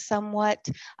somewhat.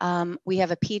 We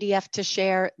have a PDF to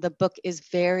share. The book is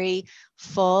very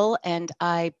full, and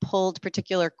I pulled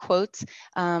particular quotes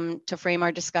to frame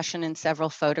our discussion in several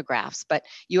photographs, but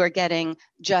you are getting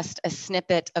just a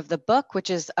snippet of the book, which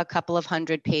is a couple of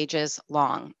hundred pages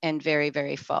long and very,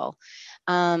 very full.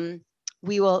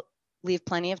 We will leave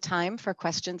plenty of time for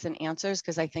questions and answers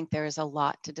because I think there is a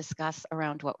lot to discuss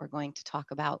around what we're going to talk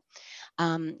about.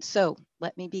 So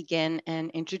let me begin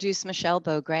and introduce Michelle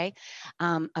Bogre,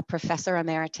 a professor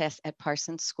emeritus at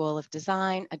Parsons School of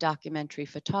Design, a documentary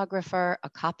photographer, a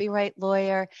copyright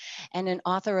lawyer, and an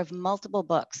author of multiple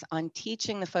books on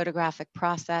teaching the photographic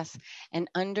process and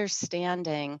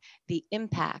understanding the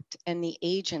impact and the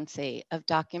agency of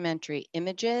documentary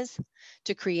images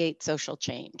to create social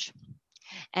change.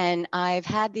 And I've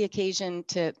had the occasion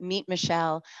to meet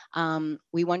Michelle.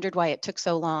 We wondered why it took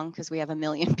so long because we have a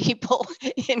million people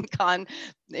in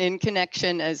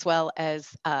connection, as well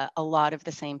as a lot of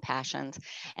the same passions.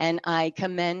 And I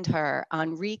commend her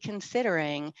on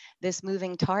reconsidering this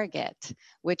moving target,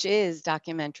 which is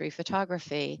documentary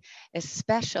photography,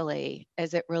 especially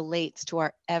as it relates to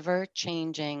our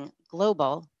ever-changing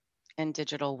global and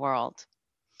digital world.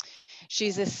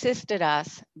 She's assisted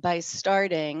us by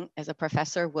starting, as a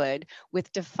professor would,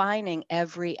 with defining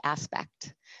every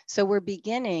aspect. So we're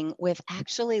beginning with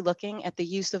actually looking at the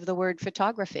use of the word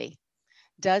photography.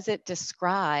 Does it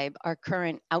describe our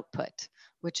current output,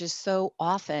 which is so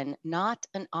often not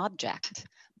an object,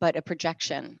 but a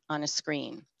projection on a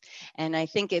screen? And I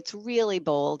think it's really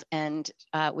bold, and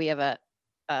we have a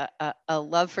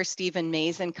love for Stephen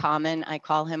Mays in common. I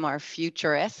call him our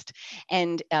futurist.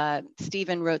 And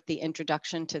Stephen wrote the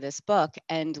introduction to this book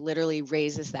and literally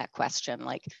raises that question,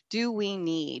 like, do we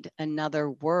need another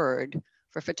word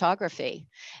for photography?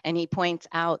 And he points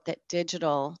out that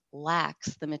digital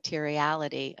lacks the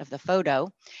materiality of the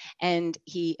photo. And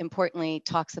he importantly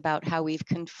talks about how we've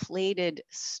conflated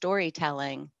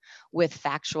storytelling with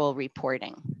factual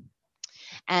reporting.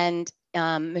 And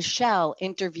Michelle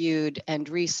interviewed and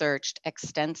researched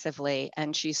extensively,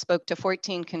 and she spoke to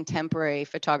 14 contemporary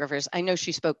photographers. I know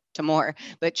she spoke to more,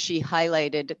 but she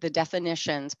highlighted the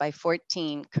definitions by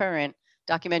 14 current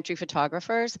documentary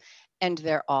photographers, and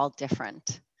they're all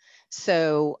different.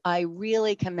 So I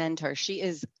really commend her. She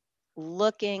is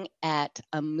looking at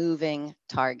a moving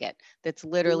target that's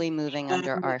literally moving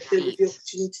under our feet. The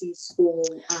opportunities for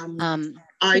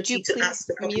IG to ask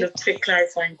a couple of quick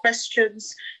clarifying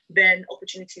questions, then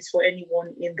opportunities for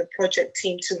anyone in the project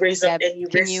team to raise up any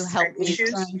risks and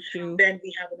issues. Then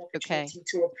we have an opportunity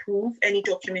to approve any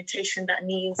documentation that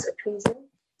needs approval.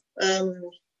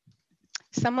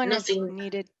 Someone is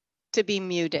needed to be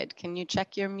muted. Can you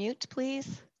check your mute,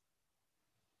 please?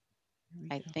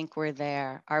 I think we're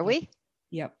there. Are we?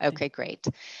 Yep. Okay, great.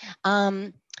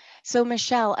 So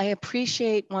Michelle, I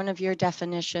appreciate one of your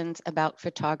definitions about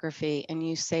photography, and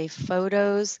you say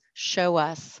photos show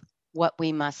us what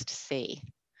we must see.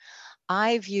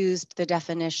 I've used the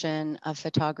definition of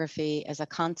photography as a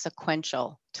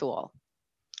consequential tool.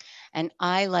 And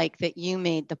I like that you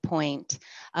made the point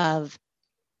of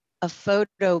a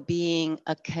photo being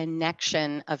a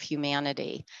connection of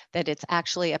humanity, that it's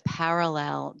actually a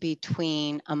parallel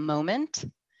between a moment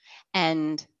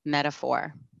and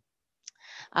metaphor.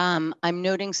 I'm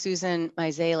noting Susan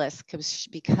Meiselas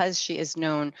because she is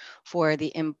known for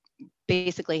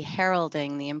basically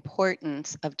heralding the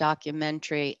importance of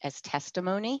documentary as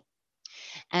testimony.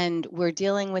 And we're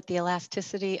dealing with the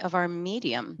elasticity of our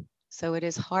medium. So it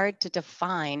is hard to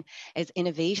define as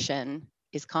innovation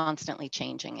is constantly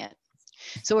changing it.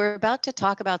 So we're about to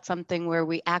talk about something where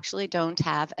we actually don't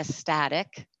have a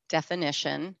static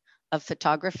definition of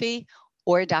photography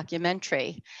or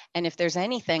documentary. And if there's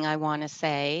anything I want to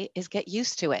say is get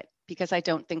used to it, because I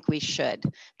don't think we should.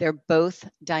 They're both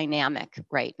dynamic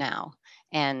right now.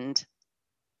 And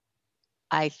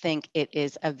I think it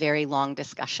is a very long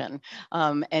discussion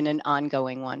and an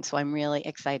ongoing one. So I'm really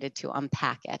excited to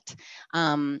unpack it.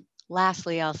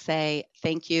 Lastly, I'll say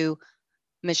thank you,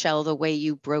 Michelle, the way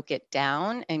you broke it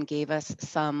down and gave us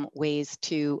some ways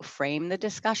to frame the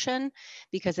discussion,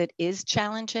 because it is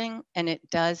challenging and it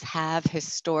does have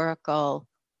historical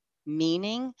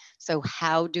meaning. So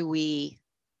how do we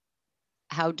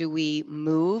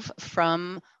move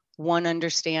from one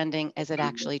understanding as it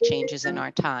actually changes in our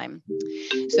time?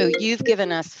 So you've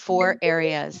given us 4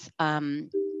 areas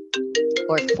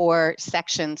or 4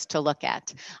 sections to look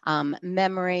at: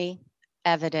 memory,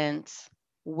 evidence,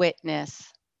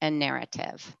 witness, and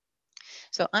narrative.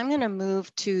 So I'm going to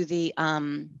move to the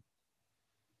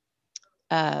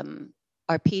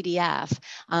our PDF.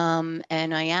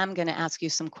 And I am going to ask you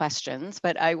some questions,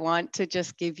 but I want to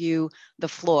just give you the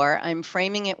floor. I'm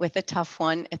framing it with a tough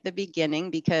one at the beginning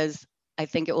because I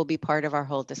think it will be part of our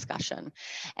whole discussion.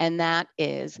 And that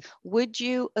is, would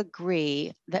you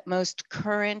agree that most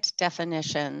current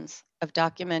definitions of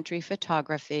documentary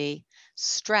photography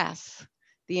stress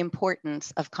the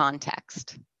importance of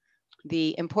context,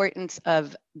 the importance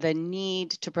of the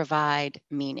need to provide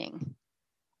meaning?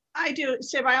 I do,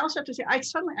 Siv. I also have to say,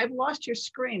 I've lost your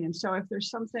screen. And so if there's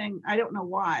something, I don't know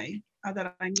why,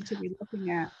 that I need to be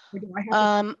looking at, or do I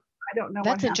have I don't know.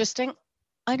 That's interesting.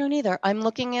 I don't either. I'm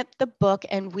looking at the book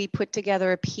and we put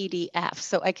together a PDF.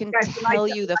 So I can tell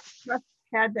you the... I just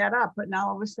had that up, but now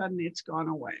all of a sudden it's gone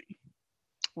away.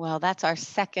 Well, that's our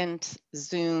second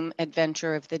Zoom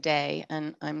adventure of the day,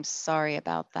 and I'm sorry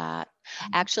about that.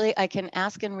 Actually, I can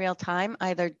ask in real time,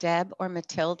 either Deb or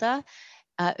Matilda,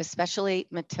 especially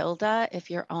Matilda, if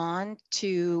you're on,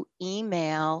 to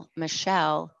email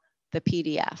Michelle the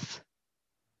PDF.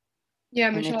 Yeah,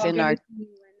 and Michelle, it's in our...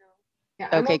 Yeah,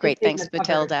 okay, great. Thanks,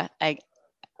 Matilda.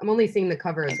 I'm only seeing the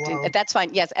cover as well. That's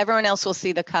fine. Yes, everyone else will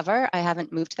see the cover. I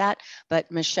haven't moved that,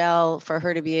 but Michelle, for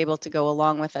her to be able to go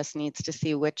along with us, needs to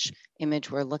see which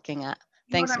image we're looking at.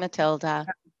 Thanks, Matilda.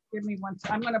 Give me one.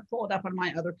 I'm going to pull it up on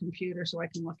my other computer so I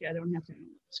can look at it. I don't have to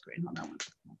screen. Hold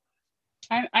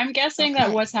on. I'm guessing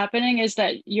that what's happening is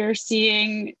that you're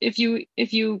seeing, if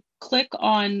you click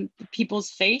on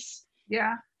people's face.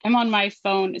 Yeah. I'm on my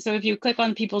phone. So if you click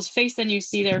on people's face, then you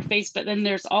see their face, but then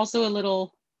there's also a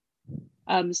little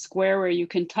square where you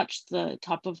can touch the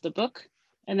top of the book,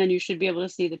 and then you should be able to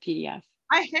see the PDF.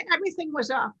 Everything was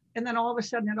up, and then all of a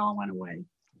sudden it all went away.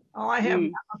 Oh, I have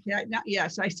okay. Now,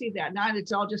 yes, I see that. Now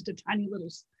it's all just a tiny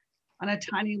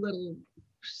little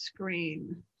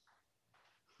screen.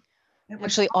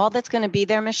 Actually, all that's going to be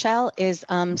there, Michelle, is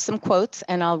some quotes,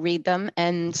 and I'll read them,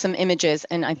 and some images,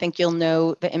 and I think you'll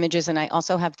know the images. And I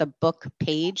also have the book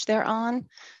page they're on,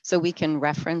 so we can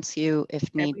reference you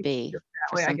if need be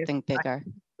for something bigger.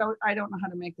 So I don't know how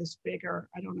to make this bigger.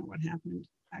 I don't know what happened,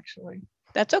 actually.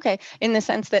 That's okay, in the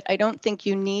sense that I don't think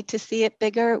you need to see it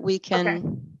bigger. We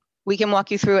can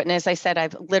walk you through it. And as I said,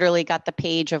 I've literally got the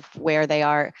page of where they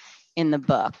are in the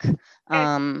book.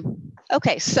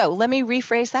 Okay, so let me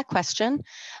rephrase that question,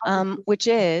 which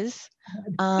is,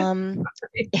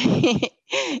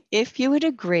 if you would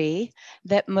agree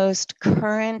that most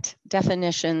current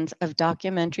definitions of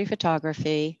documentary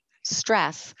photography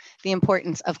stress the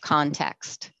importance of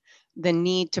context, the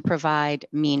need to provide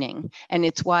meaning. And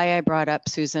it's why I brought up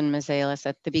Susan Mazalis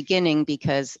at the beginning,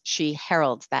 because she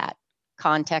heralds that.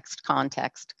 Context,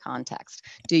 context, context.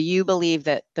 Do you believe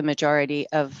that the majority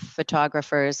of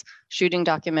photographers shooting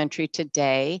documentary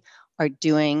today are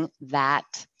doing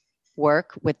that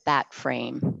work with that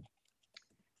frame?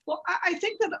 Well, I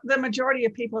think that the majority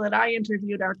of people that I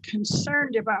interviewed are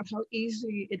concerned about how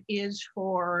easy it is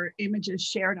for images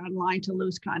shared online to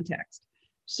lose context.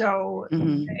 So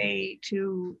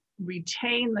to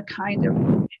retain the kind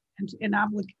of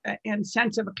and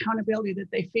sense of accountability that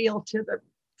they feel to the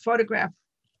photograph,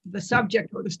 the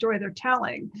subject or the story they're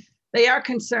telling, they are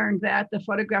concerned that the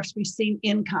photographs be seen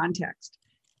in context.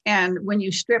 And when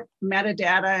you strip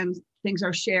metadata and things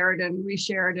are shared and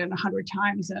reshared 100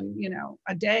 times and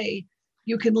a day,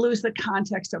 you can lose the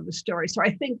context of the story. So I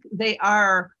think they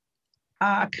are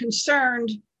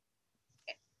concerned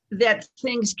that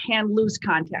things can lose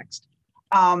context,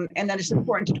 and that it's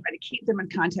important to try to keep them in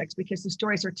context because the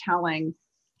stories they're telling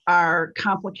are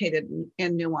complicated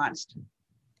and nuanced.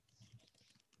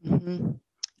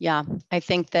 Yeah, I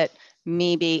think that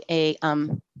maybe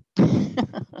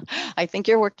I think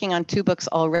you're working on 2 books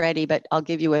already, but I'll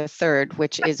give you a third,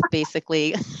 which is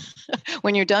basically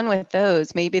when you're done with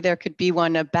those, maybe there could be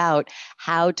one about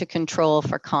how to control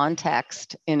for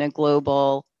context in a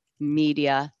global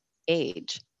media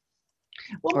age,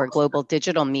 or a global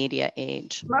digital media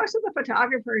age. Most of the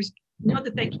photographers know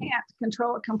that they can't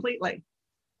control it completely.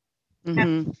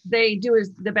 And they do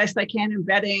the best they can,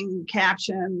 embedding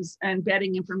captions,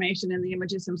 embedding information in the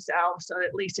images themselves. So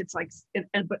at least it's like,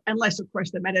 but unless of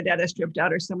course the metadata is stripped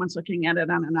out or someone's looking at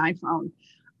it on an iPhone.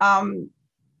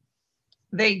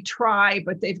 They try,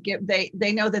 but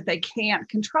they know that they can't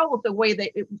control it the way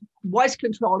that it was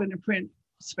controlled in a print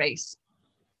space.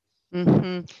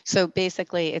 So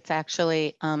basically it's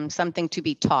actually something to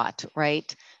be taught,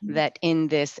 right? That in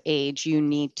this age, you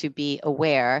need to be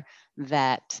aware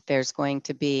that there's going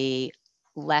to be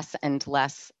less and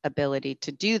less ability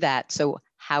to do that. So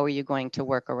how are you going to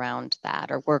work around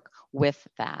that or work with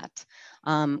that?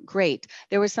 Great.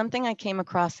 There was something I came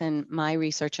across in my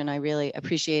research and I really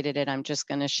appreciated it. I'm just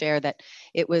going to share that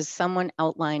it was someone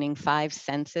outlining 5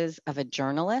 senses of a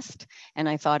journalist. And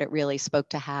I thought it really spoke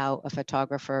to how a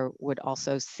photographer would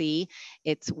also see.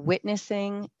 It's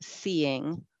witnessing,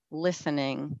 seeing,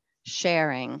 listening,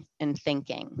 sharing, and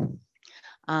thinking.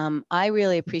 I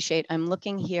really appreciate, I'm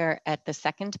looking here at the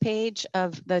second page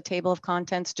of the table of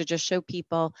contents to just show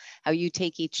people how you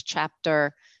take each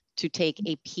chapter to take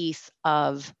a piece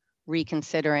of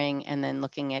reconsidering and then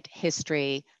looking at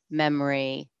history,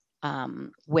 memory,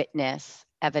 witness,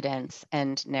 evidence,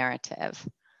 and narrative.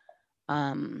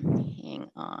 Hang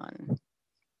on.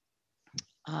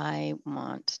 I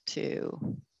want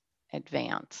to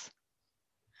advance.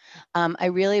 I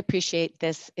really appreciate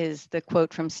this is the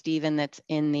quote from Stephen that's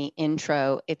in the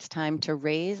intro. It's time to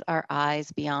raise our eyes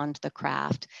beyond the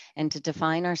craft and to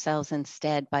define ourselves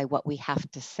instead by what we have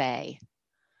to say.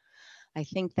 I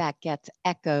think that gets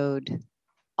echoed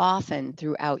often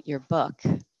throughout your book.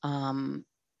 And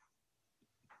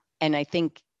I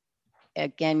think,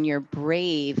 again, you're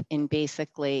brave in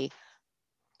basically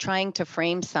trying to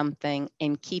frame something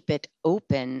and keep it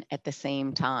open at the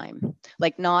same time.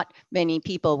 Like not many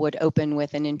people would open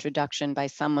with an introduction by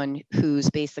someone who's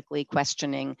basically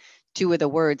questioning 2 of the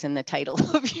words in the title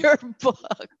of your book.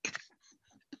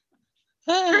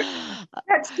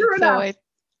 That's true enough.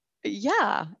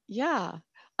 Yeah.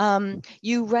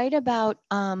 You write about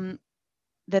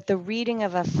that the reading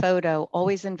of a photo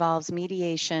always involves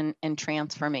mediation and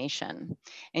transformation.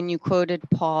 And you quoted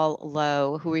Paul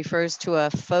Lowe, who refers to a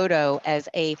photo as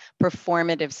a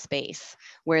performative space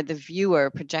where the viewer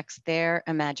projects their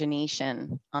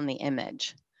imagination on the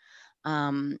image.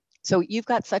 So you've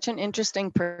got such an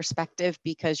interesting perspective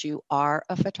because you are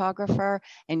a photographer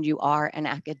and you are an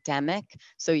academic.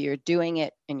 So you're doing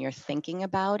it and you're thinking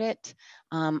about it.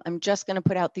 I'm just going to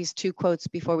put out these 2 quotes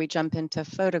before we jump into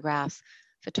photographs.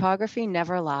 Photography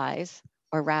never lies,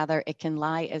 or rather it can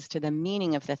lie as to the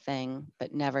meaning of the thing,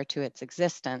 but never to its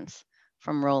existence,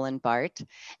 from Roland Barthes.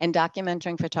 And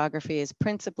documenting photography is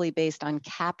principally based on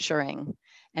capturing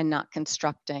and not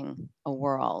constructing a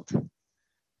world.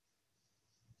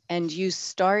 And you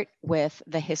start with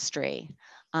the history.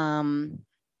 And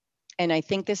I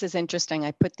think this is interesting.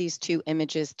 I put these 2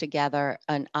 images together,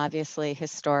 an obviously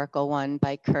historical one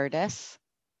by Curtis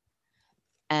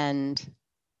and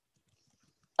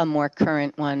a more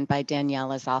current one by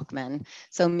Daniela Zalkman.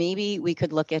 So maybe we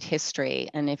could look at history.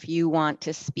 And if you want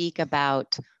to speak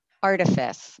about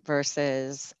artifice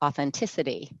versus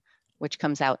authenticity, which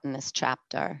comes out in this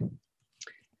chapter.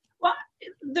 Well,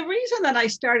 the reason that I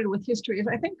started with history is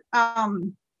I think,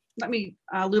 let me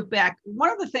loop back.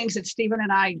 One of the things that Stephen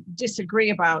and I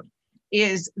disagree about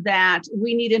is that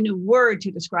we need a new word to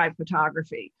describe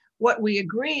photography. What we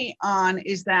agree on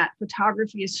is that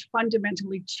photography is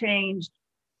fundamentally changed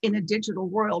in a digital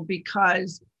world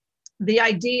because the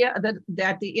idea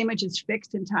that the image is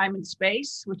fixed in time and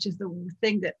space, which is the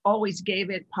thing that always gave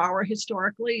it power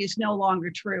historically, is no longer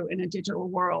true in a digital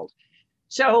world.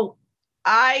 So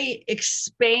I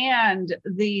expand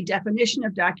the definition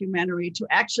of documentary to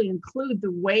actually include the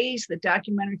ways that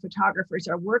documentary photographers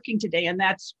are working today. And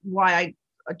that's why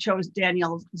I chose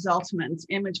Danielle Zaltzman's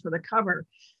image for the cover.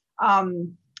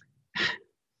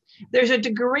 There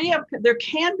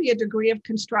can be a degree of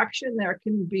construction, there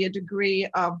can be a degree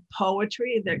of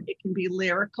poetry, it can be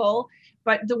lyrical.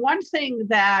 But the one thing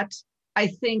that I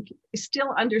think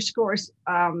still underscores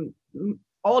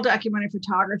all documentary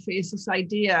photography is this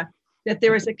idea that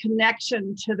there is a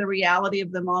connection to the reality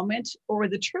of the moment or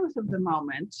the truth of the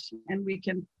moment, and we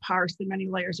can parse the many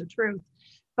layers of truth,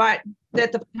 but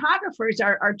that the photographers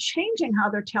are changing how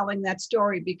they're telling that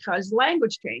story because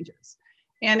language changes.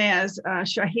 And as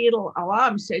Shahid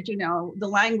Alam said, the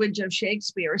language of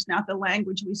Shakespeare is not the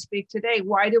language we speak today.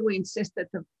 Why do we insist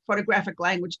that the photographic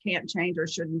language can't change or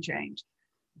shouldn't change?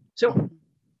 So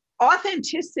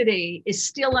authenticity is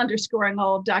still underscoring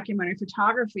all of documentary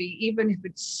photography, even if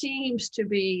it seems to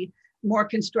be more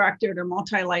constructed or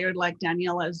multi-layered like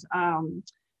Daniela's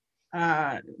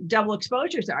double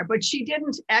exposures are. But she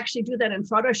didn't actually do that in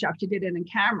Photoshop, she did it in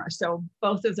camera. So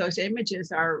both of those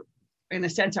images are, in a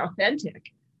sense,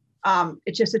 authentic.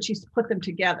 It's just that she's put them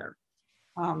together.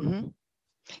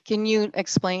 Can you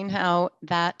explain how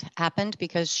that happened?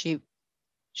 Because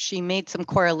she made some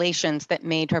correlations that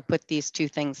made her put these 2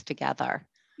 things together.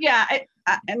 Yeah,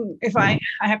 and if I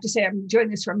have to say, I'm doing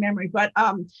this from memory, but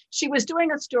she was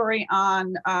doing a story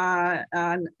on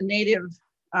Native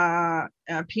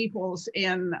peoples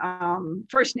in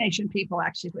First Nation people,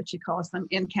 actually, what she calls them,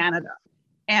 in Canada.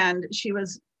 And she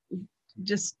was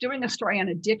just doing a story on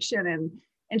addiction,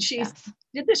 and she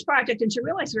did this project, and she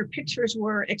realized her pictures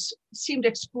were seemed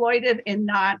exploitive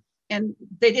and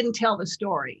they didn't tell the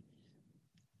story.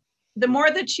 The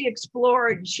more that she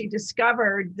explored, she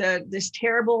discovered this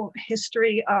terrible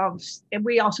history of, and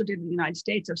we also did in the United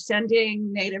States, of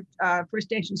sending Native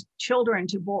First Nations children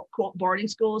to quote boarding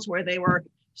schools where they were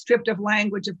stripped of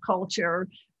language, of culture,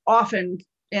 often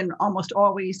and almost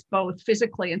always both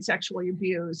physically and sexually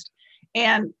abused.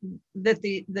 And that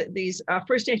these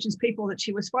First Nations people that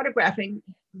she was photographing,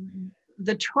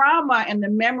 the trauma and the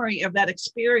memory of that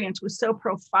experience was so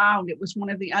profound. It was one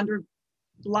of the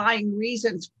underlying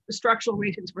reasons, structural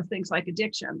reasons for things like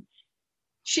addiction.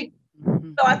 She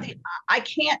thought,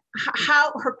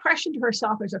 how her question to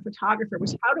herself as a photographer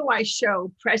was, how do I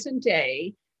show present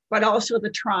day, but also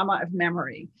the trauma of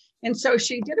memory? And so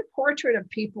she did a portrait of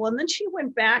people, and then she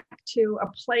went back to a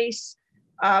place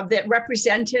that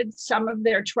represented some of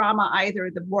their trauma, either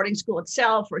the boarding school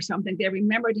itself or something they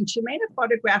remembered. And she made a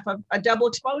photograph of a double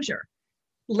exposure,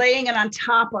 laying it on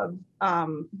top of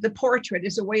the portrait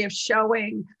as a way of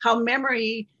showing how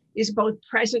memory is both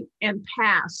present and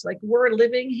past. Like, we're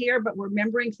living here, but we're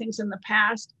remembering things in the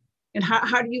past. And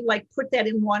how do you like put that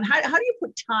in one? How do you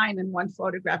put time in one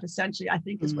photograph? Essentially, I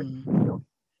think is what you do.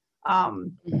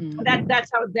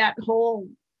 That's how that whole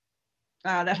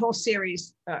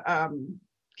series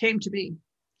came to be.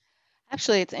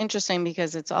 Actually, it's interesting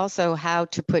because it's also how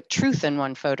to put truth in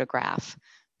one photograph,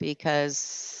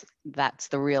 because that's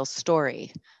the real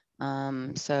story.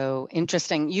 So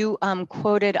interesting. You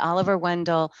quoted Oliver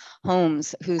Wendell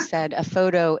Holmes, who said a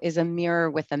photo is a mirror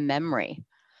with a memory,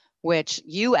 which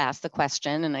you asked the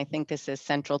question, and I think this is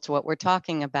central to what we're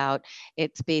talking about.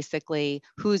 It's basically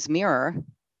whose mirror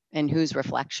and whose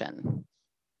reflection.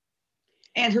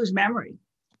 And whose memory.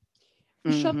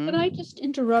 Michelle, could I just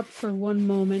interrupt for one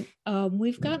moment?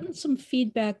 We've gotten some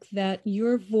feedback that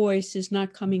your voice is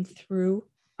not coming through.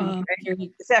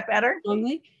 Is that better?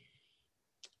 Strongly.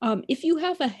 If you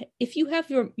have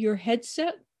your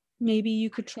headset, maybe you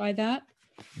could try that.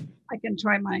 I can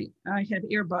try I have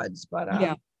earbuds, but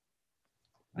yeah,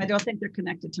 I don't think they're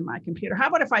connected to my computer. How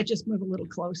about if I just move a little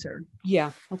closer?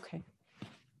 Yeah. Okay.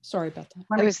 Sorry about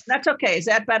that. That's okay. Is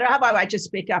that better? How about I just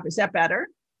speak up? Is that better?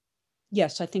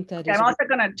 Yes, I think that is. I'm also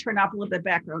going to turn off a little bit of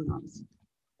background noise.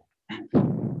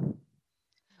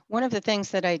 One of the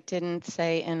things that I didn't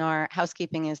say in our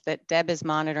housekeeping is that Deb is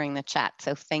monitoring the chat.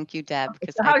 So thank you, Deb.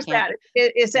 Okay, so how's that?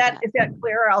 Is that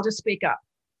clear? I'll just speak up.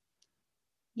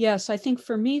 Yes, I think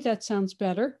for me that sounds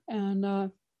better.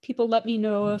 And people let me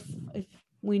know if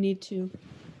we need to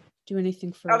do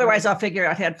anything further. Otherwise, I'll figure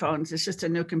out headphones. It's just a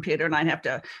new computer and I'd have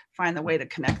to find the way to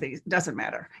connect these. Doesn't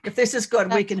matter. If this is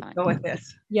good, we can go with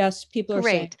this. Yes, people are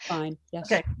saying great. Fine.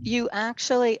 Yes. Okay. You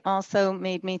actually also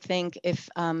made me think, if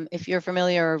you're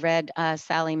familiar or read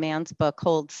Sally Mann's book,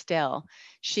 Hold Still,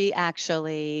 she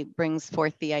actually brings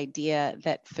forth the idea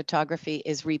that photography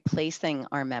is replacing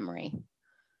our memory,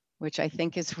 which I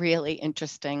think is really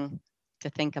interesting to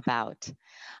think about.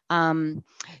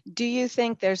 Do you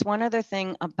think there's one other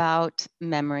thing about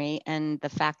memory and the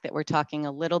fact that we're talking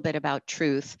a little bit about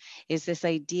truth, is this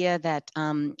idea that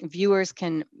viewers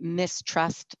can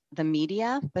mistrust the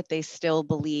media, but they still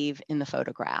believe in the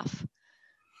photograph?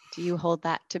 Do you hold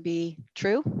that to be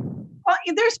true? Well,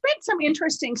 there's been some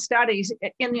interesting studies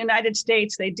in the United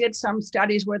States. They did some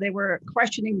studies where they were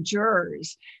questioning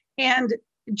jurors, and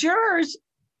jurors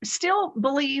still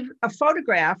believe a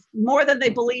photograph more than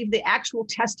they believe the actual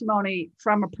testimony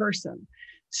from a person.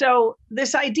 So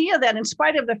this idea that, in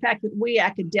spite of the fact that we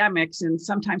academics and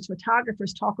sometimes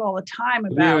photographers talk all the time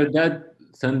about that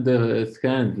Thunder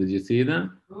scan, did you see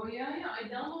them? Oh yeah, I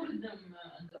downloaded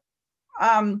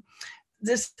them.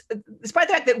 Despite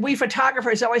the fact that we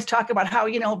photographers always talk about how,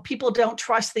 people don't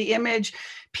trust the image,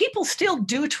 people still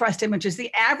do trust images.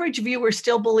 The average viewer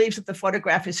still believes that the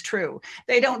photograph is true.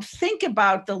 They don't think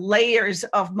about the layers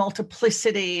of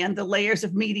multiplicity and the layers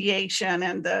of mediation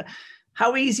and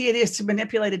how easy it is to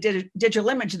manipulate a digital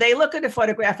image. They look at a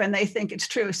photograph and they think it's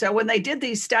true. So when they did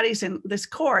these studies in this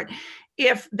court,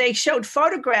 if they showed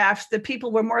photographs, the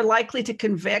people were more likely to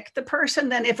convict the person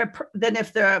than if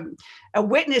a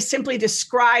witness simply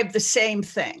described the same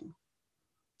thing.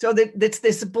 So it's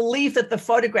this belief that the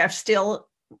photograph still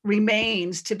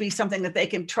remains to be something that they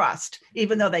can trust,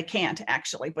 even though they can't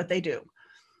actually, but they do.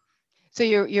 So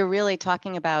you're really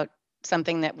talking about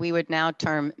something that we would now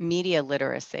term media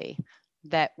literacy,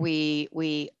 that we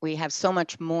have so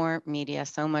much more media,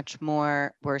 so much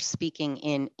more we're speaking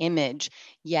in image,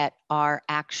 yet our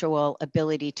actual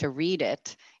ability to read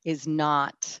it is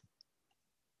not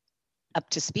up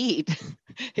to speed.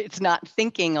 It's not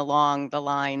thinking along the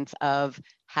lines of,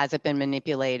 has it been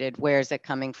manipulated? Where is it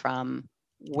coming from?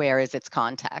 Where is its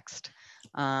context?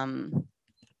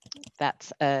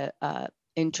 That's a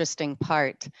interesting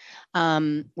part.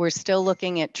 We're still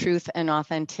looking at truth and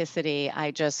authenticity.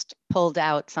 I just pulled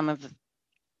out some of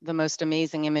the most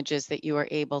amazing images that you were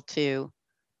able to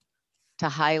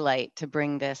highlight to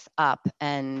bring this up,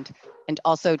 and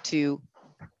also to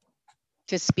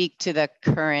speak to the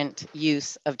current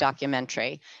use of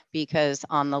documentary, because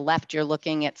on the left, you're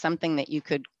looking at something that you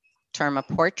could term a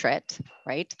portrait,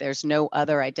 right? There's no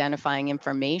other identifying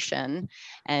information.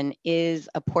 And is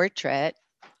a portrait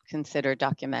considered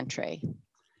documentary?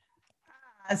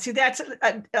 See, that's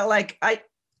like, I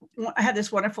had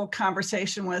this wonderful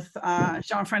conversation with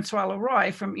Jean-Francois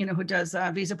Leroy from, who does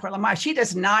Visa pour la Mar. She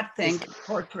does not think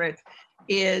portrait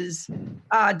is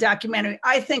documentary.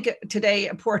 I think today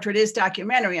a portrait is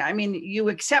documentary. I mean, you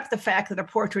accept the fact that a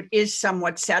portrait is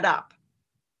somewhat set up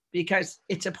because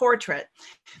it's a portrait.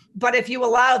 But if you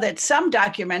allow that some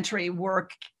documentary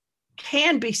work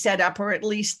can be set up or at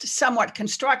least somewhat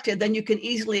constructed, then you can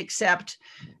easily accept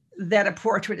that a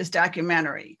portrait is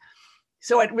documentary.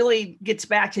 So it really gets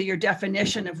back to your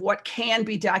definition of what can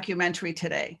be documentary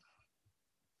today.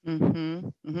 Mm-hmm,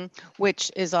 mm-hmm.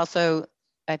 Which is also,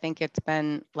 I think it's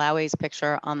Ben Lowey's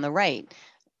picture on the right,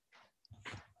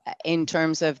 in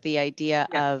terms of the idea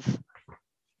of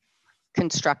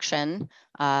construction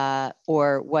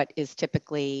or what is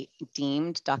typically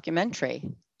deemed documentary.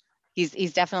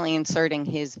 He's definitely inserting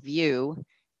his view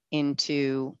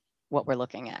into what we're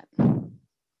looking at.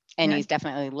 And he's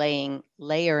definitely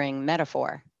layering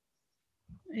metaphor.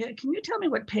 Yeah, can you tell me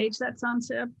what page that's on,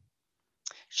 Sib?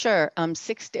 Sure.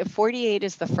 48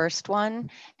 is the first one,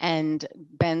 and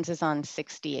Ben's is on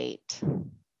 68.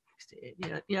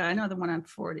 Yeah, I know the one on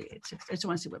 48. I just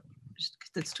want to see what,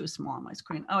 it's too small on my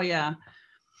screen. Oh, yeah.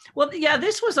 Well, yeah,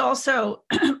 this was also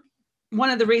one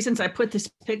of the reasons I put this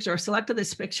picture or selected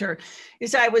this picture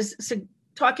is I was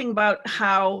talking about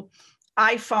how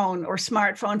iPhone or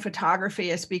smartphone photography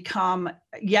has become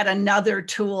yet another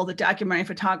tool that documentary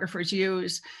photographers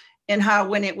use, and how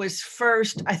when it was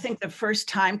first, I think the first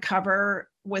time cover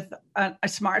with a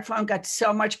smartphone got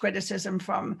so much criticism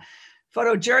from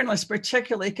photojournalists,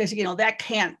 particularly because, that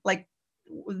can't, like,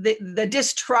 the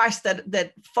distrust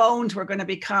that phones were going to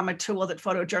become a tool that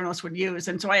photojournalists would use.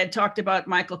 And so I had talked about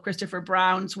Michael Christopher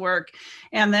Brown's work,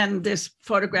 and then this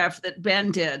photograph that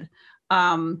Ben did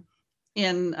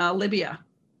in Libya,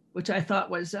 which I thought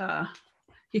was,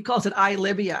 he calls it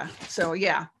Libya. So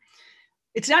yeah,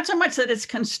 it's not so much that it's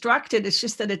constructed, it's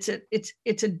just that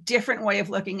it's a different way of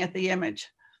looking at the image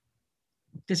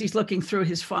because he's looking through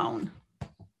his phone.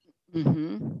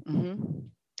 Mm-hmm, mm-hmm.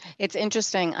 It's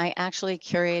interesting. I actually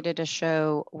curated a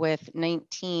show with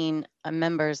 19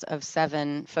 members of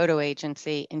 7 photo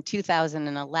agency in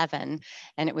 2011,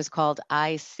 and it was called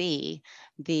I See,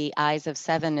 the Eyes of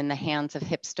 7 in the Hands of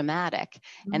Hipstamatic.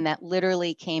 Mm-hmm. And that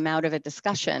literally came out of a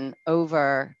discussion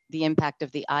over the impact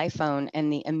of the iPhone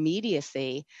and the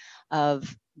immediacy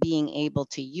of being able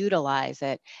to utilize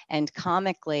it. And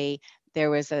comically, there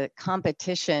was a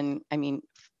competition. I mean,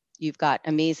 you've got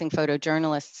amazing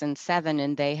photojournalists in 7,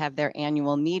 and they have their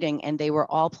annual meeting, and they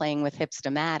were all playing with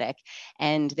Hipstamatic,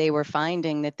 and they were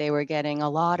finding that they were getting a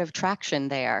lot of traction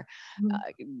there,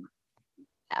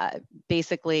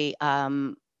 basically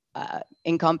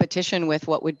in competition with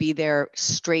what would be their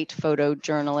straight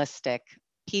photojournalistic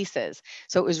pieces.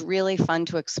 So it was really fun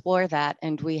to explore that.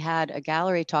 And we had a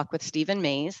gallery talk with Stephen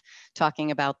Mays talking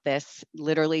about this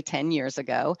literally 10 years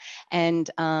ago. And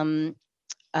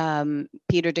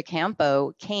Peter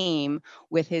DeCampo came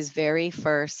with his very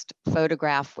first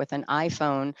photograph with an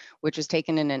iPhone, which was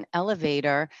taken in an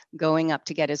elevator going up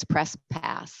to get his press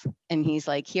pass. And he's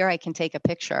like, here, I can take a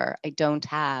picture. I don't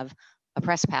have a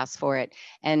press pass for it.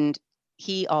 And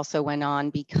he also went on,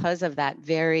 because of that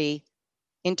very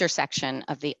intersection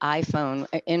of the iPhone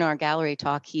in our gallery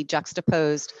talk, he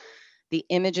juxtaposed the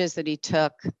images that he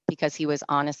took because he was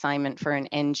on assignment for an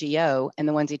NGO and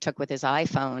the ones he took with his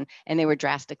iPhone, and they were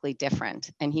drastically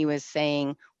different. And he was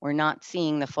saying, we're not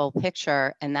seeing the full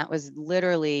picture. And that was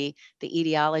literally the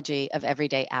etiology of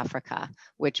Everyday Africa,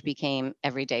 which became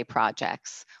Everyday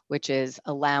Projects, which is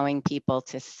allowing people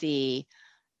to see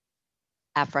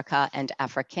Africa and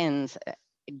Africans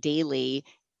daily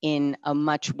in a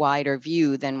much wider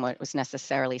view than what was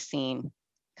necessarily seen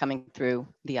coming through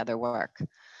the other work.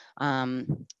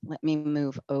 Let me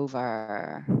move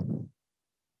over.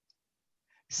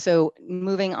 So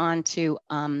moving on to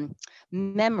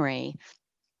memory.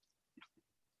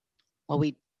 Well,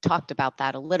 we talked about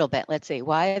that a little bit. Let's see,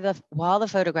 while the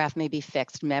photograph may be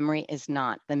fixed, memory is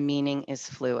not. The meaning is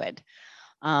fluid.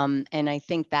 And I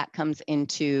think that comes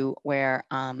into where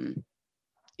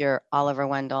your Oliver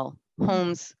Wendell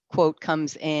Holmes quote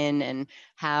comes in, and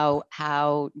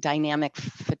how dynamic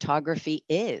photography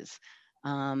is.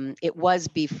 It was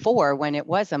before, when it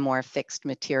was a more fixed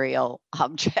material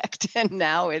object, and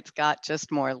now it's got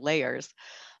just more layers.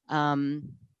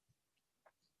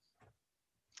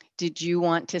 Did you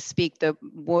want to speak? The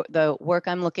work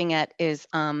I'm looking at is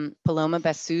Paloma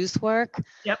Bessu's work,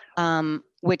 Yep.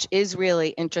 Which is really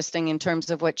interesting in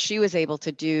terms of what she was able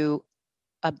to do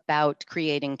about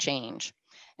creating change.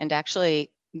 And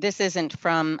actually, this isn't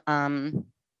from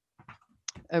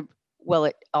a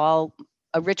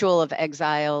ritual of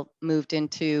exile moved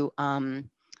into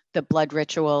the blood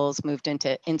rituals, moved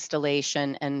into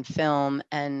installation and film,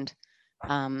 and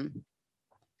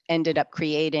ended up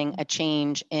creating a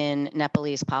change in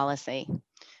Nepalese policy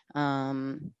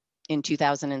in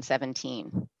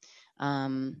 2017.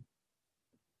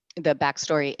 The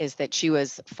backstory is that she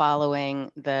was following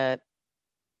the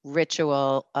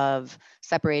ritual of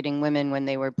separating women when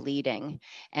they were bleeding,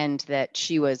 and that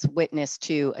she was witness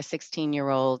to a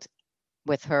 16-year-old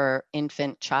with her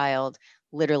infant child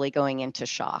literally going into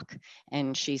shock.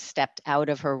 And she stepped out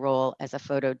of her role as a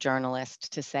photojournalist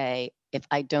to say, if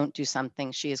I don't do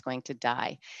something, she is going to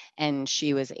die. And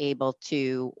she was able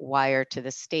to wire to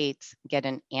the States, get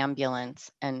an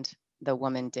ambulance, and the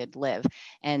woman did live.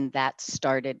 And that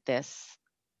started this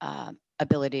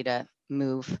ability to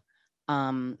move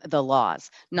the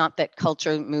laws. Not that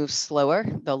culture moves slower,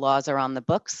 the laws are on the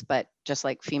books, but just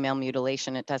like female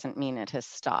mutilation, it doesn't mean it has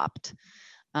stopped.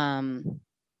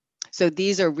 So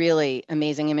these are really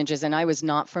amazing images, and I was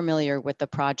not familiar with the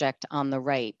project on the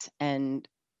right. And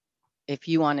if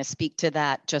you want to speak to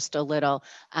that just a little,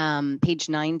 page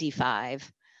 95.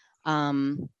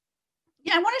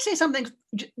 Yeah, I want to say something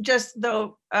just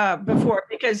though before,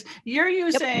 because you're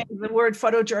using the word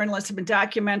photojournalism and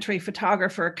documentary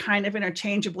photographer kind of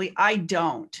interchangeably. I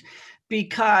don't,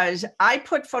 because I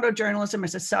put photojournalism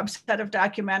as a subset of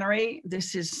documentary.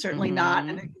 This is certainly not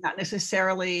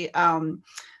necessarily.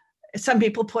 Some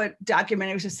people put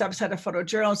documentary as a subset of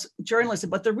photojournalism,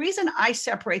 but the reason I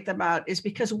separate them out is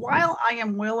because while I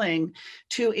am willing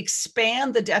to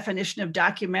expand the definition of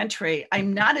documentary,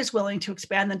 I'm not as willing to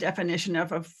expand the definition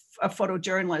of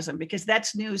photojournalism, because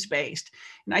that's news-based.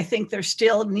 And I think there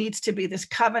still needs to be this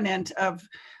covenant of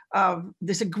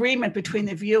this agreement between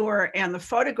the viewer and the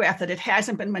photograph that it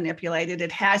hasn't been manipulated,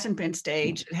 it hasn't been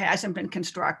staged, it hasn't been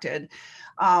constructed.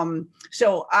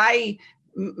 So I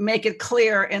make it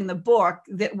clear in the book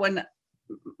that when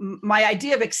my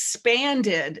idea of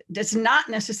expanded does not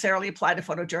necessarily apply to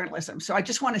photojournalism. So I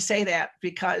just want to say that,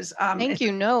 because thank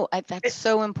you. No, that's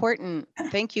so important.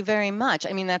 Thank you very much.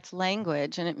 I mean, that's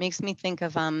language, and it makes me think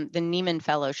of the Neiman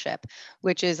Fellowship,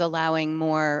 which is allowing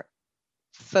more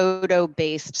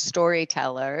photo-based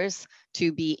storytellers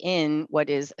to be in what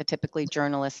is a typically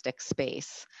journalistic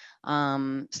space.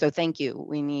 So thank you.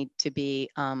 We need to be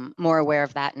more aware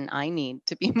of that, and I need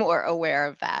to be more aware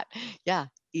of that. Yeah,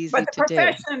 easy but to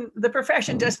do. The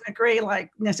profession doesn't agree,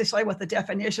 like, necessarily what the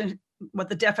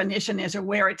definition is or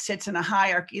where it sits in a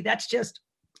hierarchy. That's just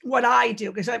what I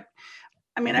do, because I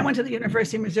went to the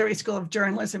University of Missouri School of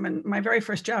Journalism, and my very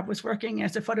first job was working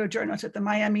as a photojournalist at the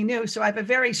Miami News. So I have a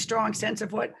very strong sense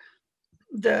of what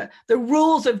the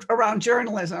rules around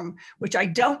journalism, which I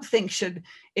don't think should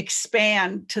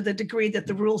expand to the degree that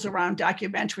the rules around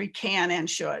documentary can and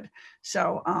should.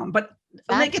 So, but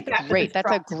I'll make it back. Great. That's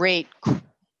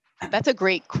a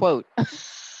great quote.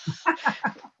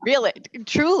 Really,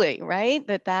 truly, right?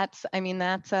 That's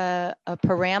a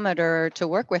parameter to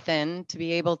work within to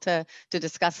be able to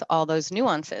discuss all those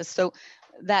nuances. So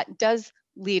that does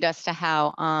lead us to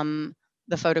how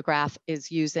the photograph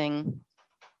is using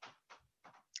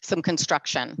some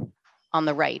construction on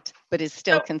the right, but is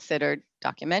still considered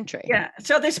documentary. Yeah,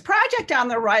 so this project on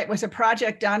the right was a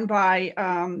project done by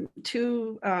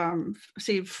two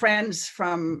friends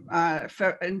from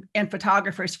and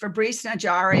photographers, Fabrice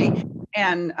Najari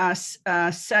and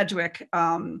Cedric,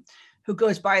 who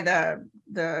goes by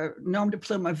the nom de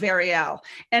plume of Veriel.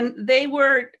 And they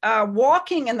were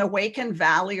walking in the Wakhan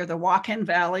Valley, or the Wakhan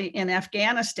Valley in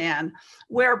Afghanistan,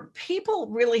 where people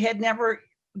really had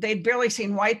they'd barely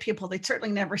seen white people. They'd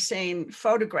certainly never seen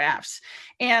photographs.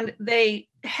 And they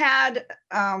had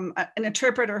an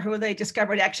interpreter who they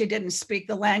discovered actually didn't speak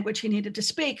the language he needed to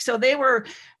speak. So they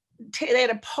had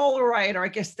a Polaroid, or I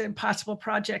guess the Impossible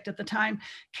Project at the time,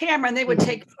 camera, and they would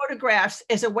take photographs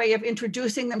as a way of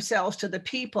introducing themselves to the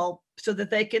people so that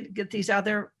they could get these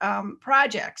other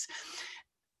projects.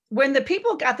 when the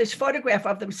people got this photograph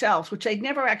of themselves, which they'd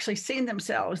never actually seen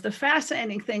themselves, the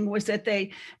fascinating thing was that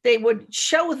they would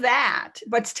show that,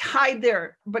 but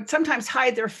sometimes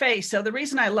hide their face. So the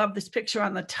reason I love this picture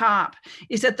on the top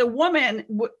is that the woman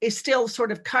is still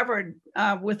sort of covered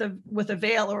with a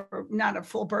veil, or not a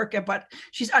full burqa, but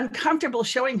she's uncomfortable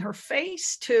showing her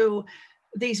face to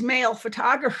these male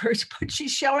photographers, but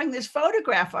she's showing this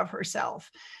photograph of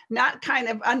herself, not kind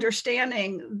of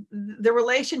understanding the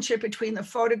relationship between the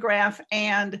photograph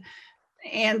and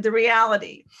the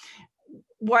reality.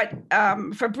 What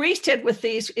Fabrice did with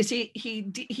these is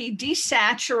he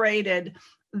desaturated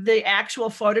the actual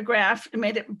photograph and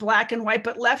made it black and white,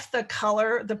 but left the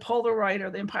color, the Polaroid or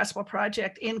the Impossible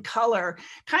Project, in color,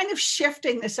 kind of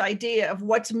shifting this idea of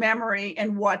what's memory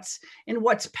and what's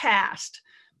past.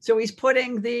 So he's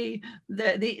putting the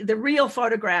real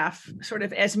photograph sort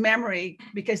of as memory,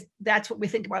 because that's what we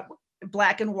think about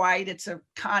black and white. It's a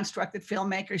construct that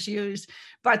filmmakers use.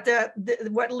 But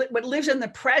what lives in the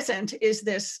present is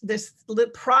this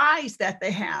prize that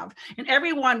they have. And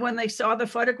everyone, when they saw the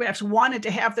photographs, wanted to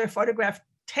have their photograph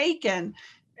taken,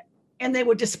 and they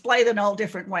would display them in all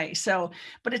different ways. So,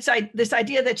 but it's this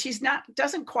idea that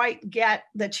doesn't quite get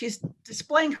that she's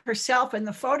displaying herself in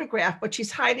the photograph, but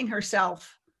she's hiding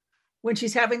herself when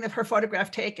she's having her photograph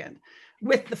taken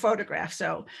with the photograph.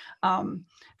 So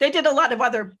they did a lot of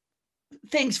other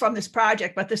things from this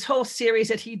project, but this whole series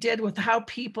that he did with how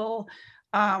people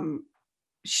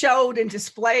showed and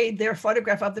displayed their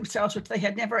photograph of themselves, which they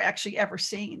had never actually ever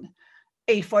seen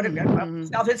a photograph of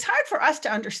themselves. It's hard for us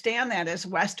to understand that as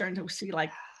Western, to see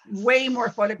like way more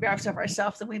photographs of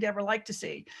ourselves than we'd ever like to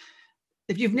see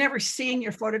if you've never seen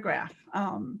your photograph.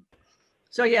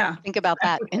 So yeah. Think about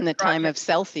that in the time of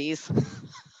selfies.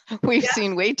 We've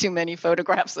seen way too many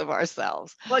photographs of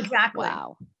ourselves. Well, exactly.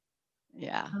 Wow.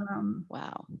 Yeah.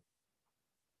 Wow.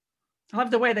 I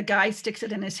love the way the guy sticks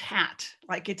it in his hat.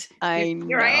 Like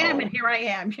here I am and here I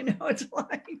am, it's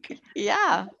like.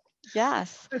 Yeah.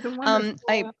 Yes. It's a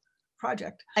wonderful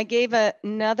project. I gave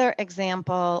another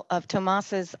example of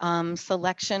Tomas's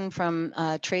selection from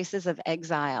Traces of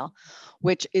Exile,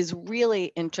 which is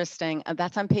really interesting.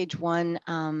 That's on page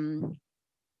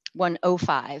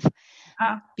 105,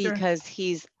 because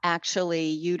he's actually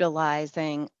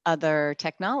utilizing other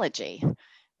technology,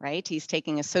 right? He's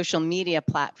taking a social media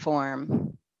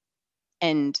platform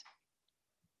and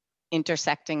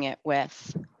intersecting it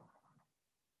with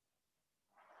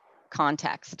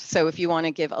context. So if you want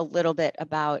to give a little bit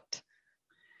about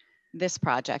this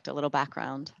project, a little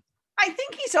background. I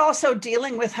think he's also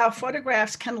dealing with how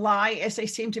photographs can lie as they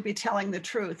seem to be telling the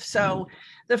truth. So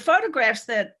the photographs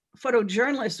that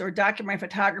photojournalists or documentary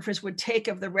photographers would take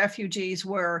of the refugees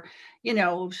were,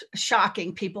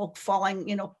 shocking. People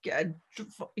falling,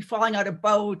 falling out of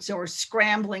boats or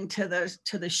scrambling to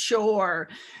the shore,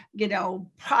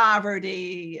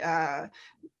 poverty,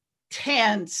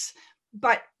 tents.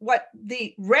 But what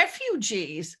the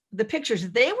refugees, the pictures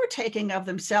they were taking of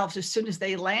themselves as soon as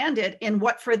they landed in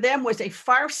what for them was a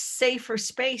far safer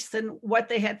space than what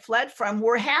they had fled from,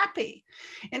 were happy.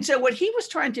 And so what he was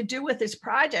trying to do with this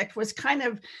project was kind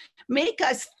of make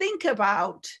us think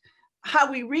about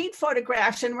how we read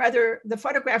photographs and whether the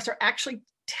photographs are actually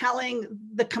telling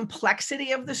the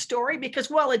complexity of the story. Because,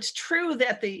 well, it's true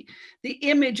that the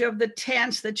image of the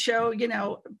tents that show,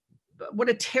 what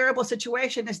a terrible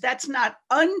situation is, that's not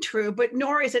untrue, but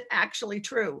nor is it actually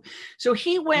true. So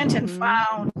he went and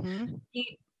found,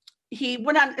 he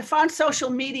went on, found social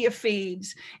media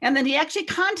feeds, and then he actually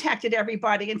contacted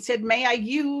everybody and said, may I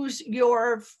use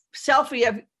your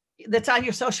selfie that's on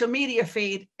your social media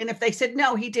feed? And if they said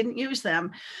no, he didn't use them.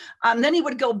 Then he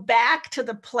would go back to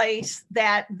the place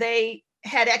that they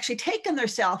had actually taken their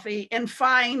selfie and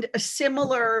find a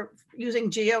similar, using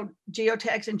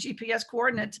geotags and GPS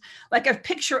coordinates, like a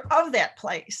picture of that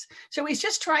place. So he's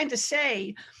just trying to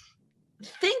say,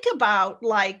 think about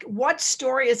like what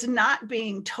story is not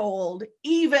being told,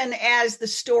 even as the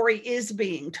story is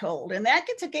being told. And that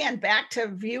gets again back to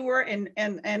viewer and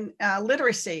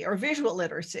literacy or visual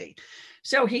literacy.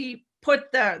 So he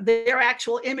put their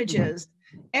actual images.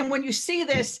 And when you see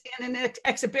this in an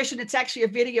exhibition, it's actually a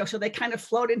video. So they kind of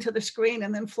float into the screen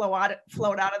and then float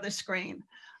out of the screen.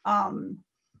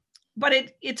 But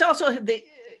it's also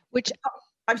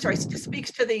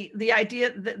speaks to the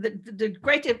idea, the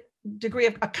great degree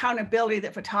of accountability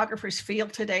that photographers feel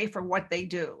today for what they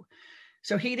do.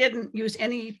 So he didn't use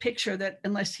any picture that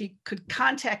unless he could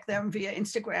contact them via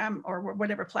Instagram or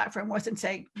whatever platform was and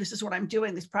say, this is what I'm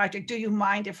doing, this project. Do you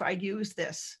mind if I use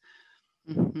this?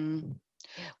 Mm-hmm.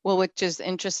 Well, which is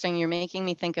interesting. You're making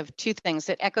me think of two things.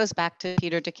 It echoes back to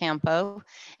Peter DeCampo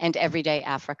and Everyday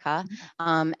Africa.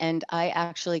 And I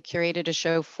actually curated a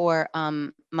show for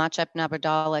Machep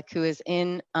Nabardalik, who is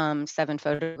in 7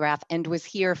 Photograph and was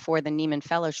here for the Neiman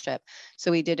Fellowship.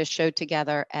 So we did a show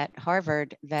together at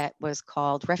Harvard that was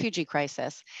called Refugee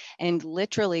Crisis. And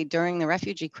literally during the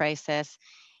refugee crisis,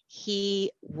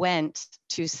 he went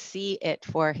to see it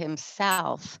for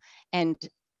himself and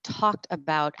talked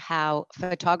about how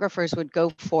photographers would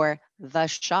go for the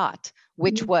shot,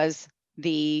 which was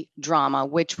the drama,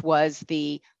 which was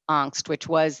the angst, which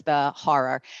was the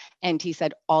horror. And he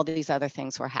said all these other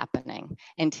things were happening.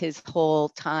 And his whole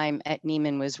time at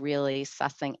Neiman was really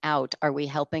sussing out, are we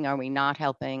helping? Are we not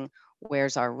helping?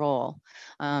 Where's our role?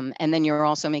 And then you're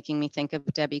also making me think of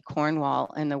Debbie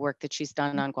Cornwall and the work that she's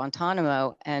done on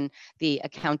Guantanamo and the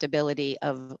accountability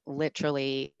of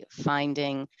literally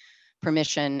finding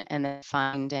permission and then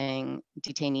finding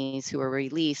detainees who are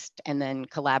released and then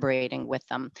collaborating with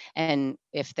them. And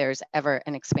if there's ever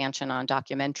an expansion on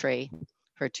documentary,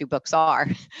 her 2 books are,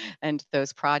 and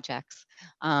those projects.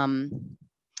 And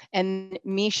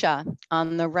Misha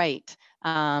on the right,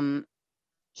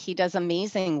 he does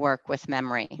amazing work with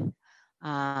memory.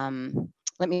 Let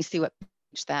me see what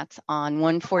page that's on,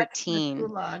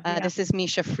 114. This is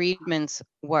Misha Friedman's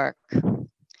work.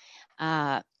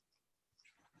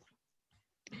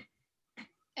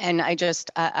 And I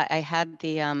just, I had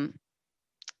the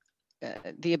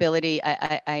ability,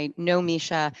 I know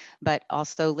Misha, but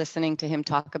also listening to him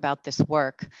talk about this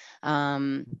work.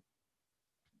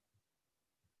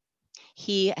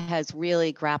 He has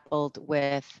really grappled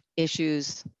with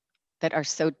issues that are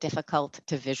so difficult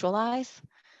to visualize.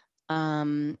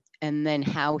 And then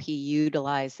how he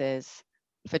utilizes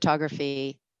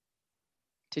photography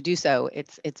to do so.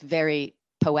 It's very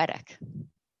poetic.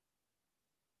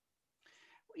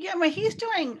 Yeah, well, he's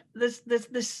doing this,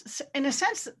 in a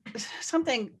sense,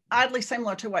 something oddly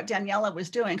similar to what Daniela was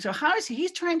doing. So how is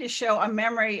he's trying to show a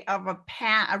memory of a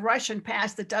Russian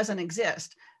past that doesn't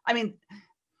exist. I mean,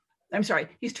 I'm sorry,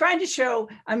 he's trying to show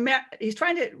he's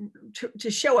trying to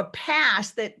show a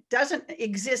past that doesn't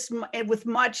exist with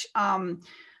much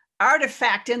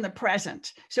artifact in the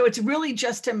present. So it's really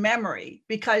just a memory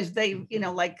because they, you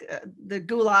know, like the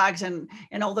gulags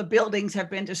and all the buildings have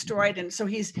been destroyed. And so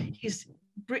he's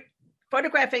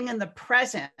photographing in the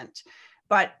present,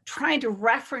 but trying to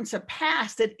reference a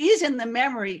past that is in the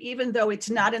memory, even though it's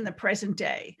not in the present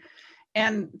day.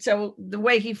 And so the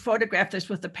way he photographed this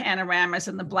with the panoramas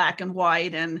and the black and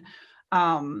white and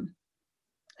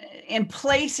in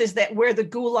places that where the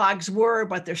gulags were,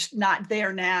 but they're not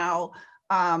there now.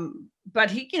 But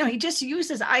he, you know, he just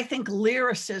uses, I think,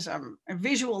 lyricism,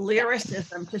 visual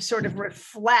lyricism to sort of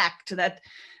reflect that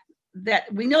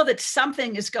we know that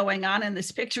something is going on in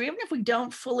this picture, even if we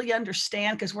don't fully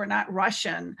understand because we're not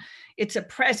Russian. It's a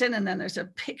present, and then there's a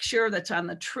picture that's on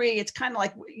the tree. It's kind of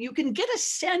like you can get a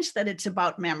sense that it's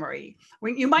about memory.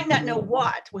 You might not know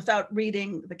what without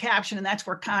reading the caption, and that's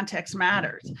where context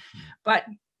matters. But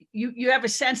you have a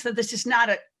sense that this is not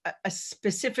a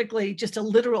specifically just a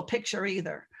literal picture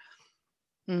either.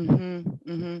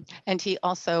 And he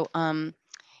also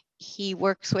he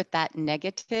works with that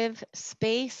negative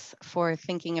space for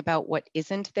thinking about what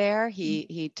isn't there.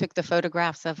 He took the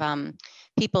photographs of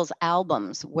people's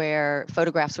albums where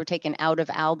photographs were taken out of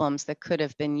albums that could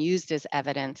have been used as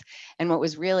evidence. And what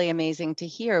was really amazing to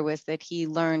hear was that he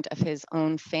learned of his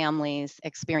own family's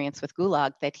experience with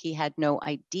Gulag that he had no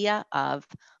idea of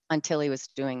until he was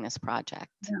doing this project.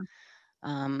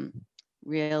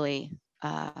 Really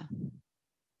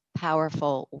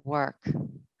powerful work.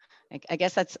 I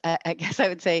guess that's, I guess I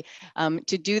would say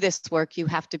to do this work, you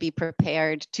have to be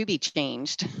prepared to be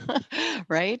changed,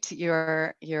 right?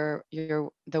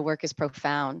 The work is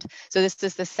profound. So this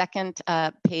is the second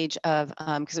page of,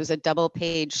 because it was a double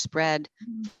page spread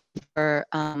for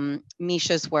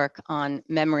Misha's work on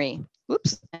memory,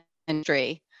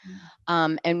 entry.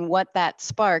 And what that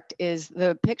sparked is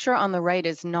the picture on the right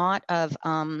is not of,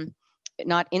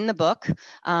 not in the book,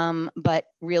 but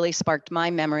really sparked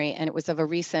my memory. And it was of a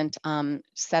recent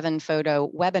 7-photo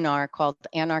webinar called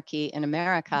Anarchy in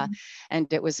America.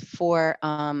 And it was for,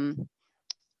 4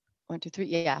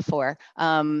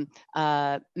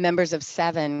 members of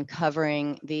 7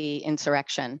 covering the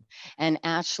insurrection. And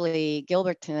Ashley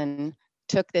Gilberton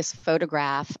took this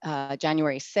photograph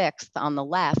January 6th on the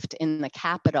left in the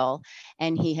Capitol,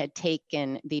 and he had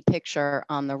taken the picture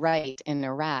on the right in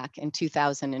Iraq in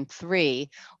 2003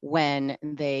 when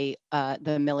the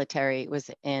military was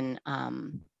in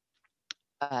Saddam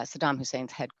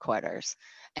Hussein's headquarters.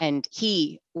 And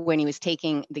he, when he was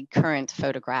taking the current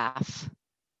photograph,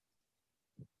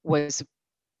 was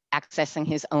accessing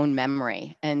his own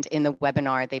memory. And in the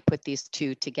webinar, they put these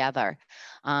two together.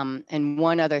 And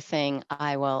one other thing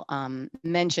I will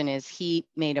mention is he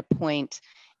made a point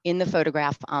in the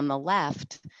photograph on the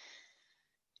left,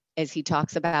 as he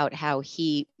talks about how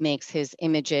he makes his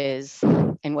images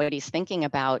and what he's thinking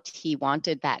about. He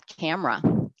wanted that camera,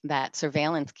 that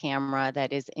surveillance camera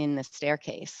that is in the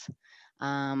staircase,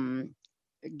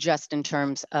 just in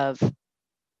terms of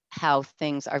how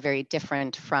things are very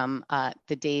different from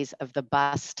the days of the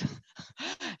bust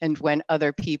and when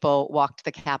other people walked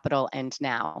the Capitol and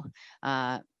now.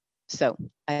 So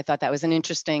I thought that was an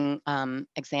interesting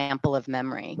example of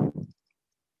memory.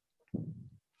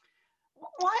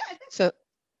 Well, so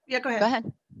yeah, go ahead. Go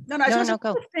ahead. No,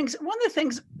 Go. One of the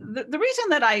things, the reason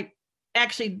that I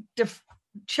actually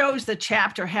chose the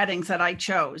chapter headings that I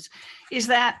chose is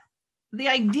that the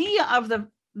idea of the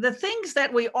things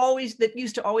that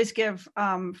used to always give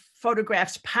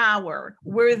photographs power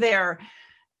were the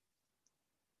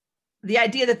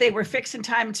idea that they were fixed in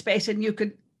time and space, and you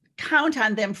could count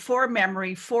on them for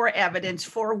memory, for evidence,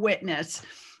 for witness,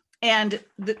 and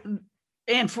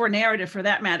for narrative, for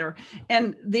that matter.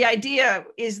 And the idea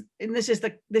is, and this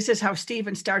is how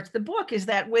Stephen starts the book, is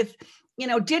that with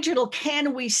digital,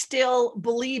 can we still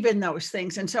believe in those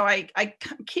things? And so I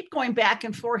keep going back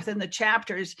and forth in the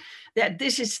chapters that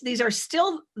these are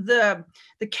still the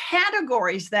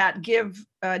categories that give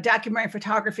documentary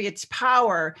photography its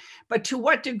power, but to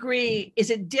what degree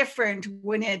is it different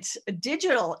when it's a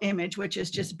digital image, which is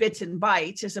just bits and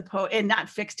bytes, as opposed, and not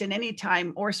fixed in any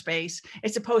time or space,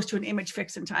 as opposed to an image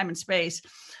fixed in time and space.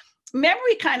 Memory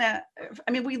we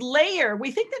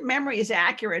think that memory is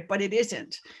accurate, but it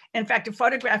isn't. In fact, a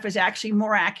photograph is actually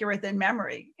more accurate than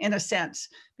memory in a sense,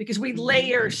 because we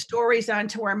layer stories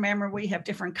onto our memory. We have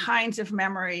different kinds of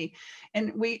memory,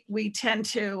 and we tend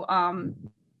to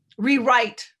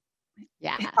rewrite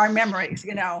our memories,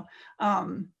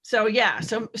 So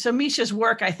Misha's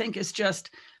work, I think, is just,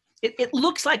 it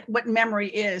looks like what memory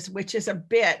is, which is a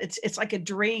bit, it's like a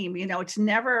dream, it's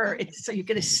never, so you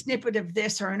get a snippet of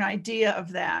this or an idea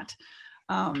of that.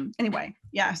 Anyway,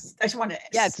 yes, I just want to.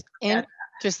 Yeah, it's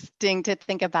interesting to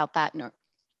think about that,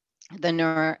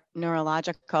 the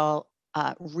neurological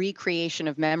recreation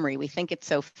of memory. We think it's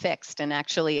so fixed, and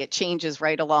actually it changes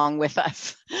right along with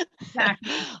us.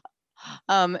 Exactly.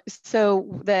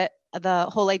 So the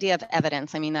whole idea of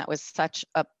evidence, that was such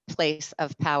a place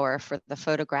of power for the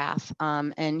photograph.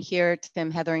 And here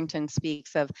Tim Hetherington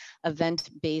speaks of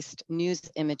event-based news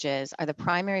images are the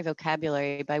primary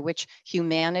vocabulary by which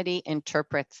humanity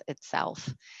interprets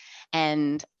itself.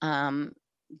 And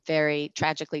very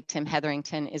tragically, Tim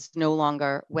Hetherington is no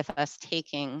longer with us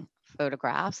taking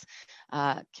photographs,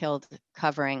 killed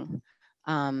covering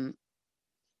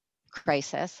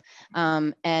crisis.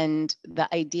 And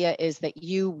the idea is that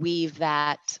you weave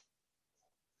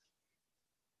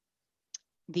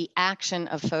the action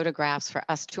of photographs for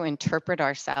us to interpret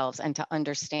ourselves and to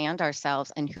understand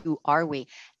ourselves and who are we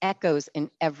echoes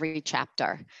in every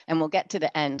chapter. And we'll get to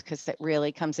the end because it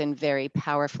really comes in very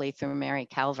powerfully through Mary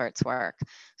Calvert's work.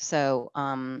 So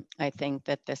I think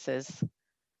that this is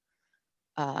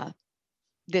a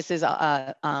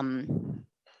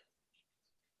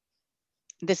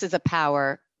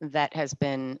power that has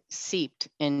been seeped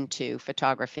into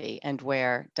photography, and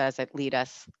where does it lead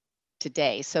us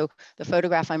today? So the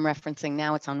photograph I'm referencing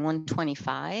now, it's on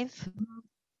 125.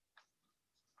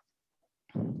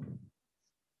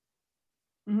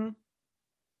 Mm-hmm.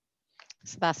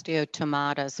 Sebastião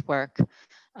Tomada's work,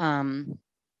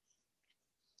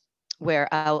 where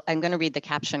I'm going to read the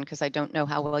caption because I don't know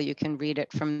how well you can read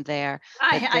it from there.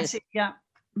 I see, yeah.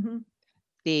 Mm-hmm.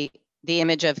 The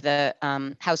image of the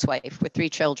housewife with 3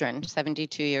 children,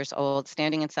 72 years old,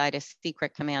 standing inside a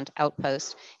secret command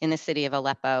outpost in the city of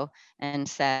Aleppo, and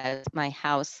says, "My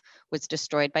house was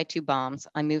destroyed by 2 bombs.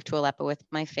 I moved to Aleppo with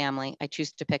my family. I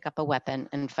choose to pick up a weapon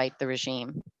and fight the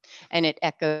regime." And it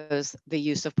echoes the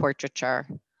use of portraiture,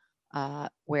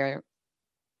 where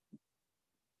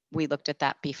we looked at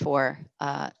that before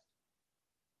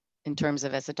in terms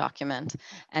of as a document.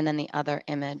 And then the other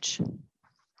image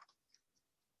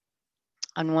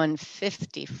on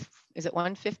 150, is it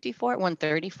 154?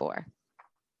 134.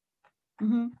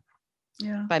 Mm-hmm.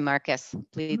 Yeah. By Marcus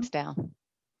Bleedsdale.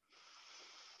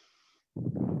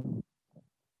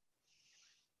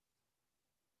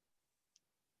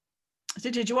 So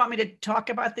did you want me to talk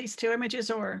about these 2 images,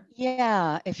 or?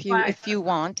 Yeah, if you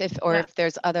want, if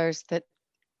there's others that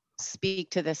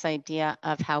speak to this idea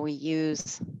of how we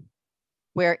use,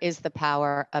 where is the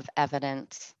power of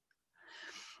evidence?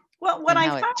 Well, what I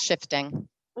found, it's shifting.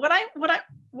 what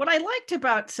I liked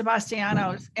about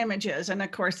Sebastiano's images, and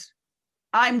of course,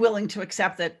 I'm willing to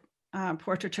accept that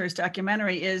Portraiteur's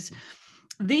documentary is,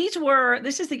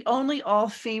 this is the only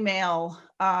all-female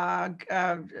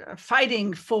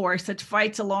fighting force that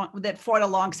fought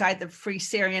alongside the Free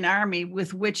Syrian Army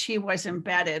with which he was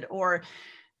embedded, or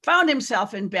found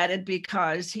himself embedded,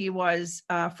 because he was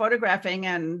photographing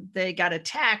and they got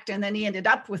attacked, and then he ended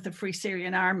up with the Free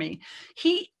Syrian Army.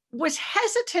 He was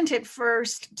hesitant at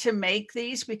first to make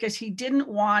these because he didn't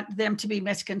want them to be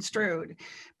misconstrued.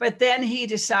 But then he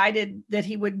decided that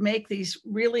he would make these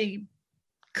really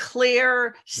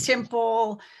clear,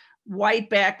 simple, white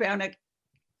background.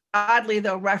 Oddly,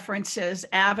 though, references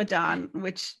Avedon,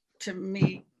 which to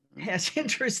me has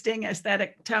interesting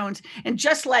aesthetic tones, and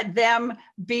just let them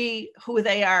be who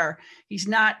they are. He's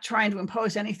not trying to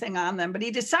impose anything on them, but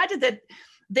he decided that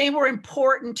they were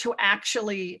important to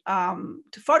actually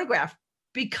to photograph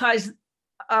because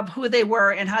of who they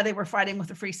were and how they were fighting with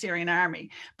the Free Syrian Army.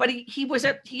 But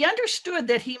he understood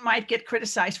that he might get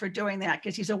criticized for doing that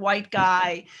because he's a white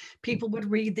guy. People would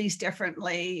read these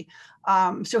differently.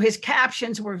 So his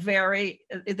captions were very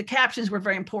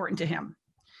important to him,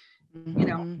 you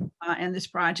know, in this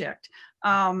project.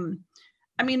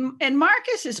 I mean, and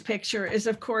Marcus's picture is,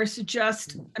 of course,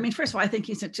 just, I mean, first of all, I think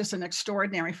he's just an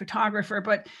extraordinary photographer,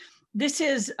 but this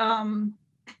is,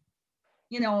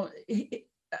 you know,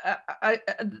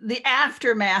 the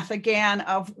aftermath again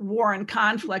of war and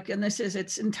conflict. And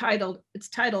it's titled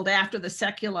After the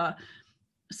Secula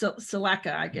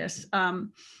Seleka, I guess.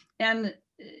 And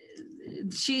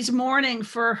she's mourning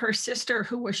for her sister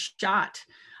who was shot.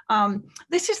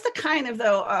 This is the kind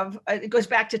of, it goes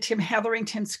back to Tim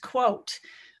Hetherington's quote.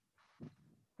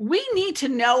 We need to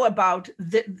know about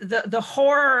the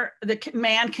horror that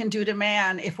man can do to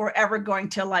man if we're ever going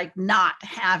to like not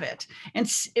have it.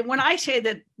 And when I say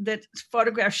that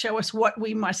photographs show us what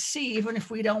we must see, even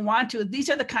if we don't want to, these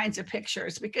are the kinds of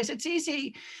pictures, because it's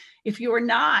easy if you are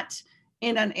not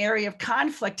in an area of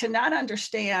conflict to not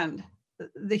understand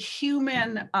the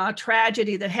human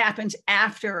tragedy that happens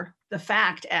after the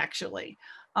fact, actually.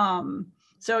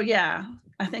 So yeah,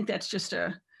 I think that's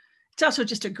it's also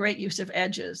just a great use of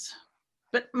edges.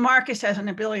 But Marcus has an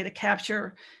ability to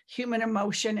capture human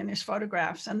emotion in his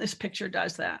photographs, and this picture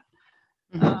does that.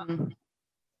 You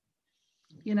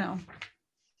know,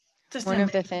 one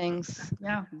of the things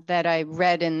that I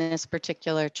read in this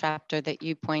particular chapter that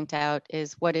you point out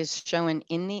is what is shown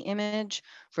in the image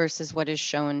versus what is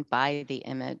shown by the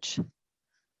image.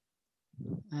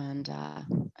 And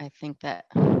I think that.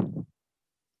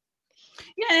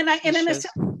 Yeah,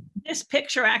 this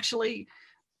picture actually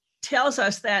tells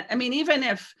us that, I mean, even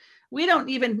if we don't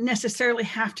even necessarily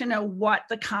have to know what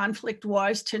the conflict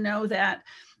was to know that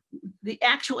the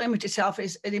actual image itself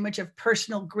is an image of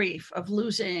personal grief, of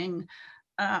losing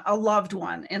a loved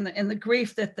one, and the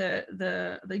grief that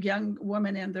the young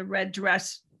woman in the red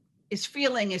dress is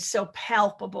feeling is so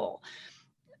palpable.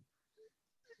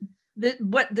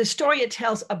 What the story it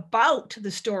tells about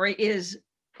the story is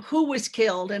who was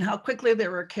killed and how quickly they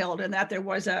were killed, and that there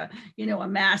was a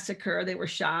massacre. They were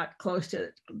shot close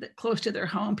to their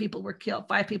home. People were killed.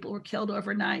 5 people were killed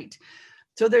overnight.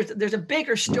 So there's a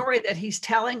bigger story that he's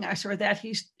telling us, or that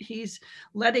he's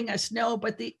letting us know.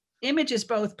 But the image is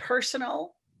both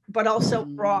personal but also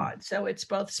broad. So it's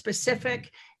both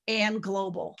specific and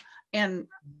global. And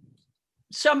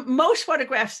most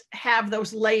photographs have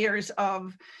those layers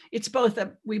of, it's both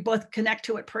we both connect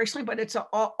to it personally, but it's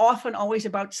often always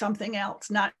about something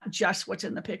else, not just what's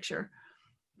in the picture.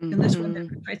 And this one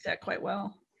demonstrates that quite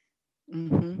well. I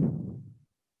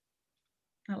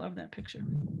love that picture.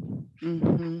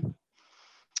 And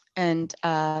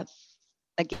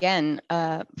again,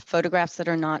 photographs that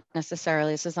are not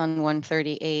necessarily, this is on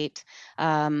 138,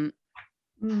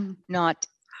 not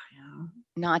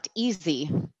easy,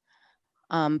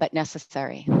 but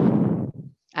necessary,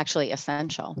 actually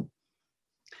essential.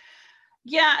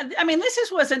 Yeah, I mean,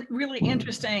 this was a really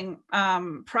interesting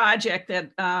project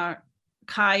that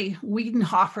Kai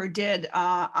Wiedenhofer did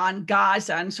on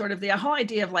Gaza, and sort of the whole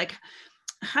idea of like,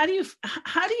 how do you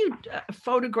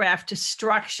photograph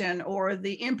destruction or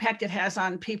the impact it has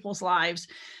on people's lives?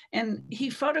 And he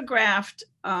photographed,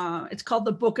 it's called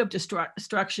The Book of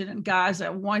Destruction in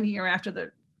Gaza, 1 year after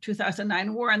the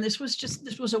 2009 war. And this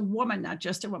was a woman, not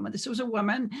just a woman. This was a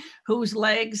woman whose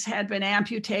legs had been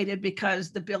amputated because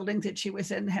the building that she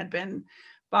was in had been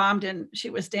bombed and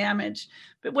she was damaged.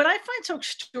 But what I find so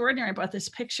extraordinary about this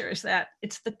picture is that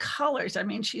it's the colors. I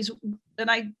mean, she's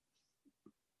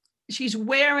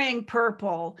wearing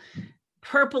purple.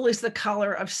 purple is the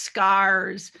color of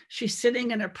scars. She's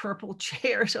sitting in a purple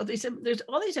chair. So there's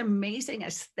all these amazing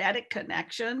aesthetic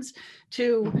connections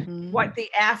to what the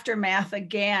aftermath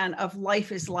again of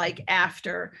life is like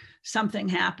after something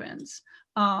happens.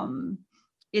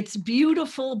 It's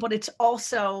beautiful, but it's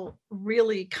also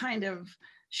really kind of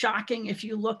shocking if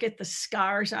you look at the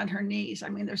scars on her knees. I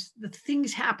mean, there's the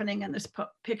things happening in this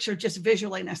picture just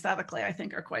visually and aesthetically, I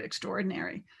think, are quite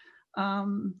extraordinary.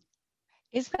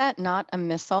 Is that not a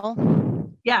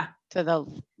missile? Yeah. To the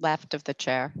left of the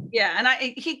chair. Yeah, and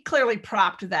he clearly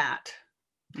propped that.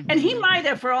 And he might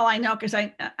have, for all I know, because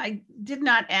I did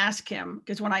not ask him,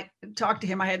 because when I talked to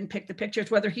him, I hadn't picked the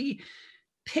pictures, whether he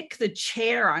picked the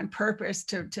chair on purpose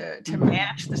to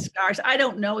match the scars. I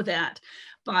don't know that.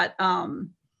 But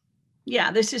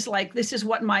yeah, this is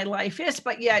what my life is,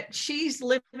 but yet she's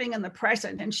living in the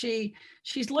present, and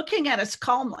she's looking at us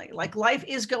calmly, like life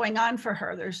is going on for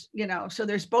her. There's, so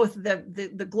there's both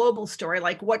the global story,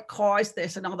 like what caused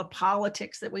this and all the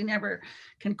politics that we never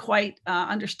can quite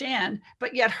understand,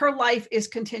 but yet her life is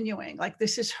continuing. Like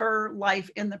this is her life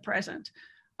in the present.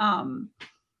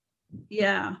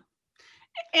 Yeah.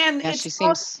 And yeah, she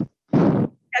seems...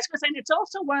 And it's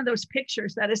also one of those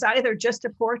pictures that is either just a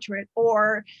portrait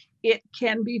or it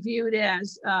can be viewed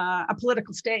as a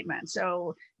political statement.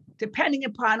 So depending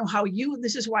upon how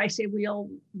this is why I say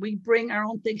we bring our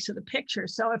own things to the picture.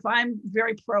 So if I'm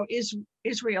very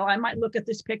pro-Israel, I might look at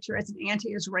this picture as an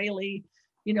anti-Israeli,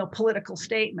 political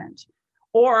statement,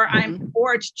 or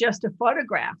it's just a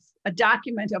photograph, a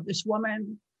document of this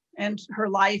woman and her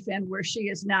life and where she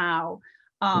is now.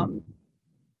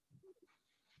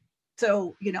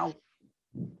 So,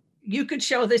 you could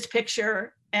show this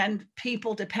picture and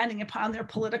people, depending upon their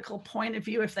political point of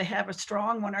view, if they have a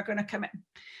strong one, are going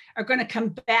to come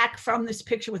back from this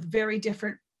picture with very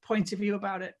different points of view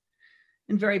about it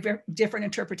and very, very different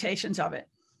interpretations of it.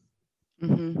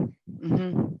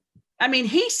 I mean,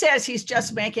 he says he's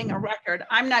just making a record.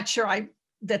 I'm not sure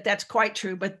that's quite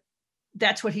true, but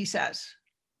that's what he says.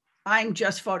 I'm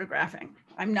just photographing.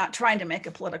 I'm not trying to make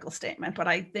a political statement, but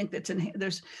I think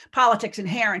there's politics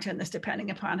inherent in this, depending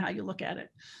upon how you look at it.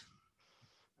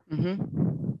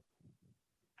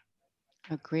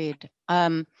 Agreed.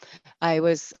 I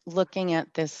was looking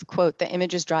at this quote, "The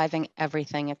image is driving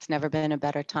everything. It's never been a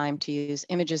better time to use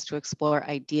images to explore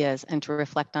ideas and to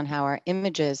reflect on how our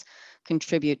images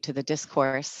contribute to the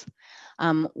discourse."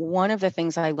 One of the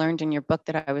things I learned in your book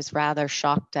that I was rather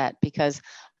shocked at, because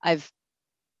I've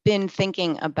been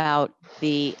thinking about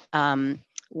the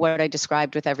what I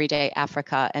described with Everyday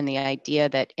Africa and the idea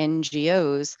that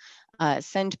NGOs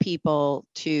send people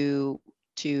to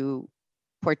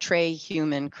portray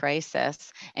human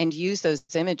crisis and use those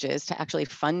images to actually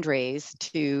fundraise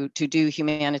to do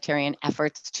humanitarian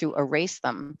efforts to erase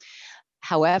them.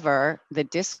 However, the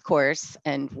discourse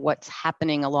and what's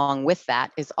happening along with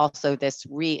that is also this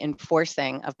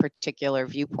reinforcing of particular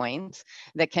viewpoints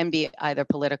that can be either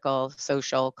political,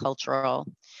 social, cultural.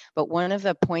 But one of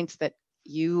the points that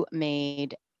you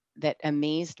made that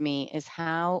amazed me is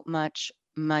how much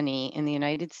money in the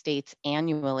United States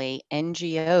annually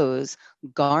NGOs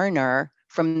garner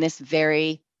from this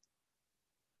very,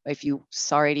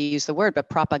 sorry to use the word, but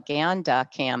propaganda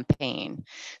campaign.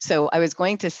 So I was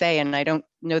going to say, and I don't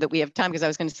know that we have time, because I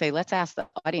was going to say, let's ask the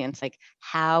audience, like,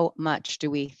 how much do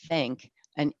we think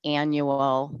an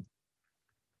annual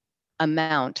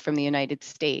amount from the United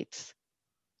States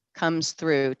comes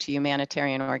through to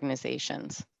humanitarian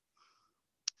organizations?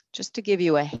 Just to give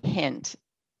you a hint,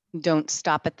 don't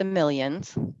stop at the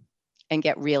millions and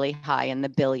get really high in the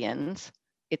billions.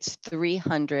 It's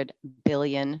 $300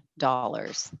 billion.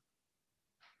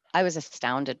 I was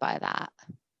astounded by that.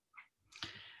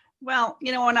 Well,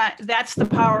 that's the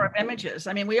power of images.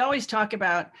 I mean, we always talk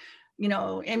about,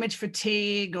 image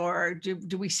fatigue, or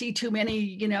do we see too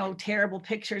many, terrible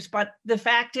pictures? But the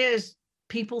fact is,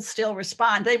 people still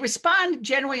respond. They respond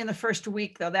generally in the first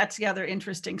week, though. That's the other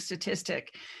interesting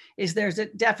statistic, is there's a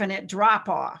definite drop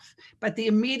off. But the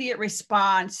immediate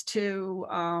response to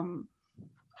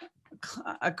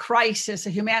a crisis, a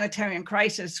humanitarian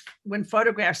crisis, when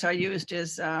photographs are used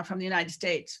from the United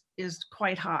States, is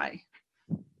quite high.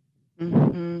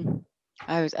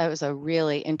 That was a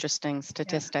really interesting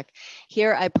statistic. Yeah.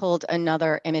 Here I pulled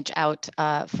another image out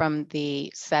from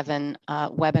the 7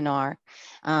 webinar,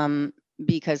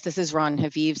 because this is Ron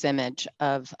Haviv's image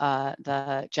of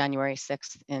the January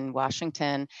 6th in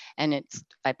Washington. And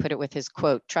I put it with his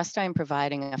quote, "Trust I am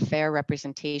providing a fair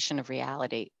representation of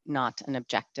reality, not an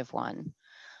objective one."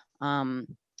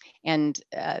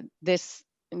 This,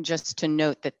 just to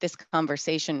note that this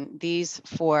conversation, these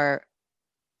 4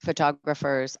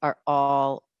 photographers are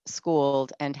all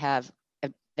schooled and have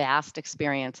a vast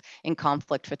experience in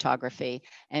conflict photography,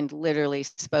 and literally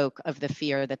spoke of the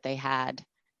fear that they had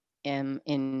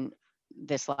in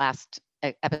this last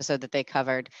episode that they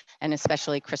covered, and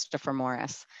especially Christopher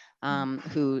Morris,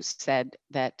 who said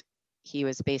that he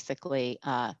was basically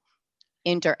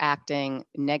interacting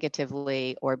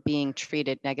negatively or being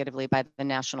treated negatively by the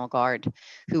National Guard,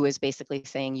 who was basically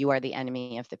saying, you are the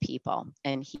enemy of the people.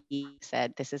 And he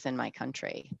said, this is in my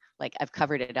country. Like, I've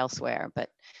covered it elsewhere, but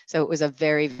so it was a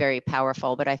very, very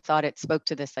powerful, but I thought it spoke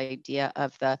to this idea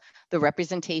of the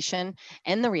representation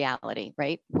and the reality,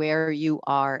 right? Where you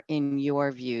are in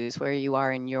your views, where you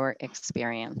are in your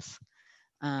experience.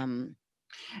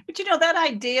 But you know, that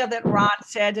idea that Ron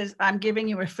said is, I'm giving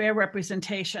you a fair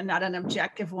representation, not an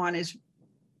objective one, is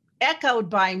echoed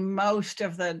by most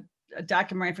of the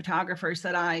documentary photographers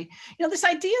that this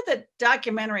idea that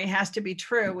documentary has to be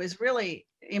true is really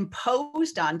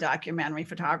imposed on documentary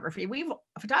photography.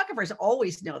 Photographers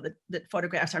always know that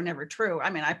photographs are never true. I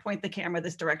mean, I point the camera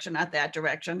this direction, not that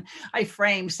direction. I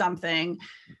frame something,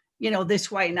 this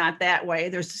way, not that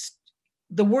way.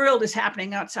 The world is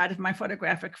happening outside of my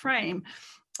photographic frame.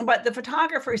 But the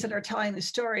photographers that are telling the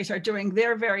stories are doing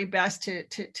their very best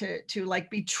to like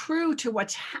be true to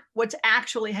what's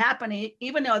actually happening,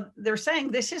 even though they're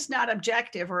saying this is not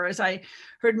objective. Or as I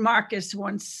heard Marcus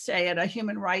once say at a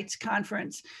human rights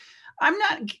conference, I'm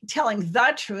not telling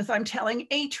the truth, I'm telling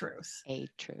a truth. A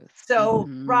truth. So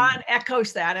Ron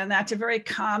echoes that, and that's a very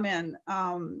common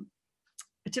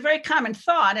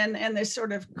thought, and this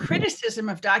sort of criticism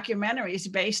of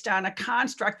documentaries based on a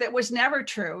construct that was never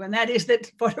true, and that is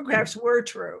that photographs were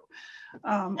true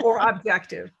or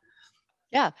objective.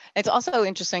 Yeah, it's also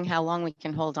interesting how long we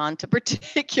can hold on to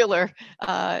particular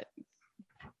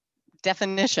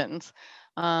definitions.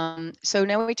 So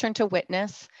now we turn to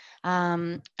witness.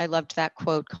 I loved that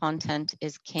quote, content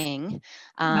is king.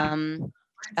 And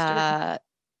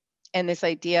this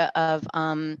idea of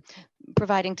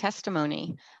providing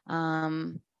testimony.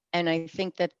 And I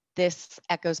think that this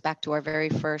echoes back to our very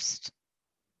first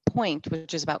point,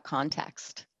 which is about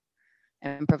context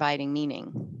and providing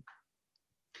meaning.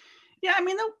 Yeah, I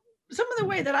mean, some of the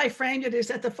way that I framed it is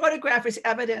that the photograph is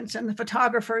evidence and the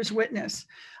photographer is witness.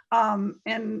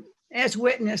 And as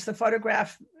witness, the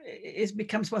photograph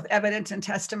becomes both evidence and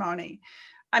testimony.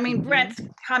 I mean, Brent's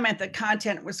comment that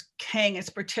content was king is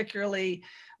particularly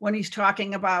when he's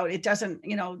talking about, it doesn't,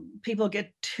 people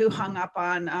get too hung up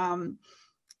on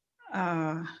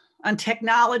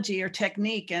technology or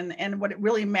technique, and what it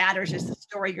really matters is the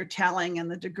story you're telling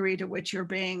and the degree to which you're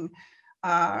being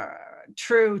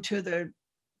true to the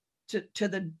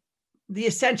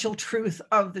essential truth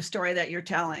of the story that you're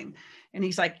telling. And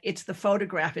he's like, it's the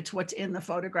photograph, it's what's in the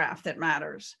photograph that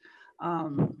matters.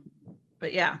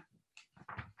 But yeah.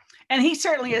 And he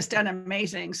certainly has done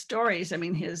amazing stories. I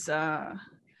mean, his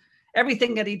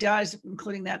everything that he does,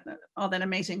 including all that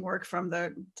amazing work from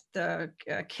the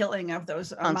killing of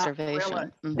those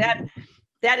conservation,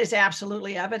 that is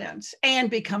absolutely evidence, and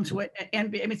becomes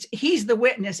he's the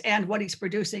witness, and what he's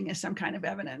producing is some kind of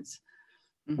evidence.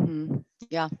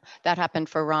 Yeah, that happened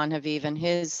for Ron Haviv and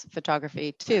his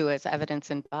photography too, as evidence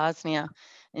in Bosnia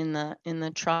in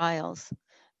the trials.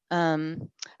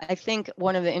 I think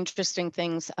one of the interesting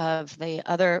things of the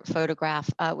other photograph,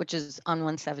 which is on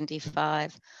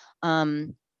 175,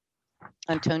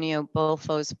 Antonio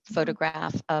Bolfo's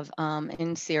photograph of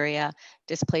in Syria,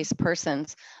 displaced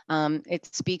persons,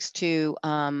 it speaks to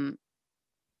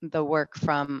the work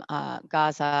from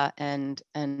Gaza and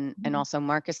also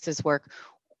Marcus's work,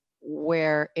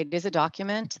 where it is a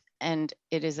document and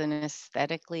it is an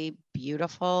aesthetically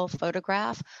beautiful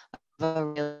photograph of a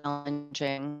real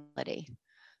challenging reality,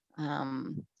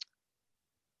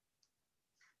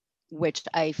 which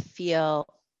I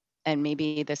feel, and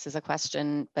maybe this is a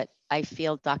question, but I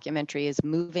feel documentary is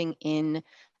moving in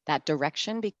that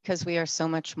direction because we are so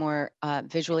much more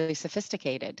visually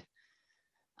sophisticated.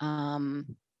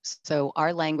 So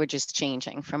our language is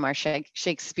changing from our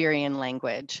Shakespearean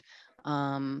language,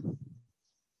 but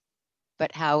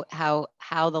how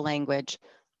the language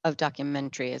of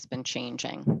documentary has been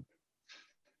changing.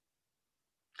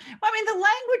 Well, I mean, the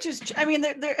language is, I mean,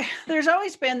 there's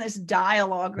always been this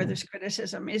dialogue or this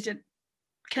criticism.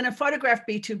 Can a photograph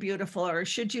be too beautiful, or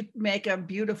should you make a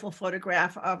beautiful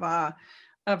photograph of a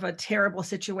terrible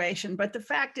situation? But the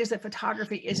fact is that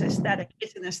photography is aesthetic.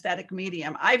 It's an aesthetic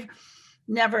medium. I'm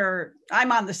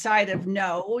on the side of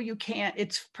no, you can't.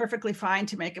 It's perfectly fine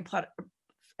to make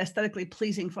aesthetically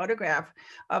pleasing photograph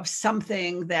of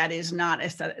something that is not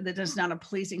aesthetic, that is not a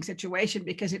pleasing situation,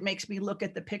 because it makes me look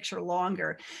at the picture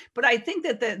longer. But I think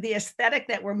that the aesthetic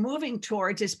that we're moving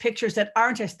towards is pictures that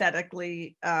aren't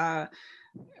aesthetically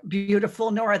beautiful,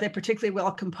 nor are they particularly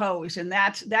well composed. And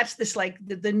that's this, like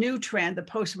the new trend, the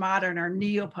postmodern or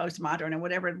neo-postmodern, or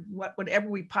whatever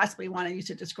we possibly want to use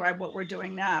to describe what we're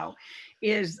doing now,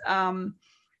 is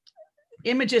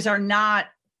images are not,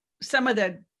 some of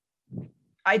the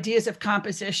ideas of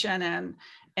composition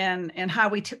and how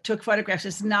we took photographs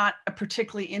is not a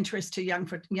particularly interest to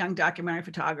young documentary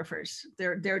photographers.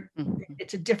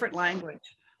 It's a different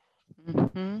language.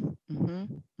 It's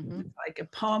like a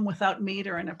poem without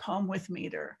meter and a poem with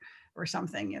meter or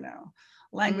something,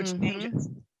 language changes.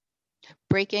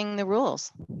 Breaking the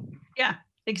rules. Yeah,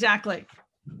 exactly.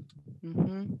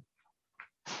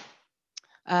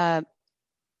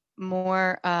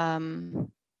 More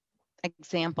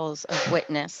examples of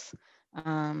witness.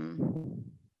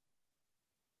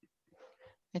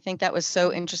 I think that was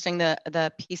so interesting,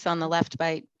 the piece on the left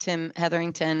by Tim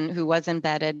Hetherington, who was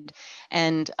embedded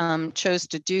and chose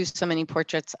to do so many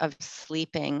portraits of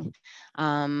sleeping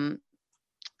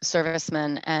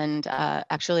servicemen. And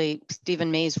actually, Stephen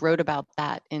Mays wrote about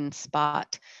that in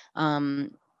Spot,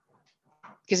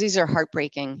 because these are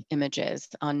heartbreaking images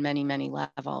on many, many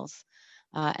levels.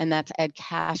 And that's Ed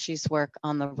Cashie's work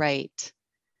on the right.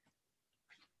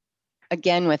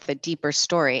 Again, with a deeper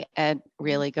story, Ed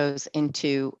really goes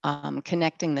into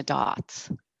connecting the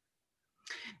dots.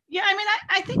 Yeah, I mean,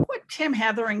 I think what Tim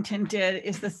Hetherington did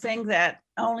is the thing that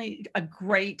only a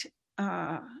great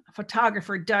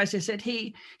photographer does, is that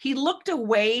he looked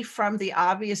away from the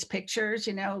obvious pictures,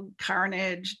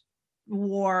 carnage,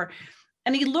 war,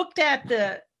 and he looked at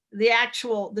the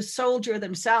soldier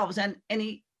themselves, and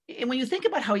when you think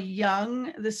about how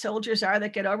young the soldiers are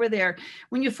that get over there,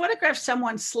 when you photograph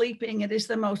someone sleeping, it is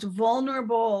the most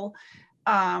vulnerable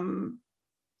time,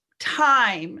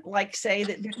 like, say,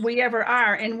 that we ever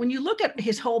are. And when you look at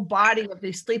his whole body of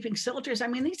these sleeping soldiers, I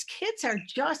mean, these kids are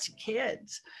just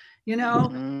kids,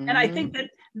 And I think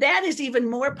that is even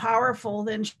more powerful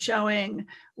than showing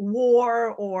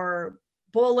war or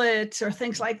bullets or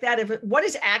things like that. What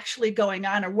is actually going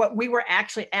on, or what we were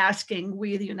actually asking,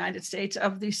 we, the United States,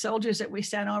 of these soldiers that we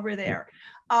sent over there.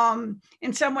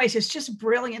 In some ways, it's just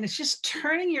brilliant. It's just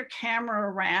turning your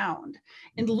camera around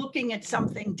and looking at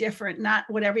something different, not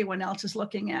what everyone else is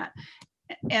looking at.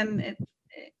 And it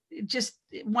just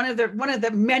one of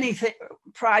the many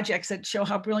projects that show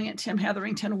how brilliant Tim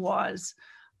Hetherington was.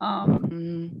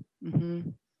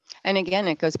 And again,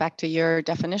 it goes back to your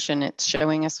definition. It's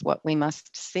showing us what we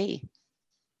must see.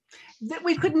 That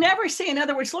we could never see. In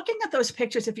other words, looking at those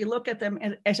pictures, if you look at them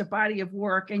as a body of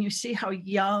work and you see how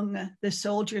young the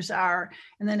soldiers are,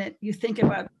 and then you think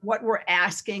about what we're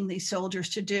asking these soldiers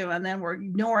to do, and then we're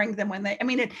ignoring them when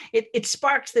it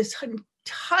sparks this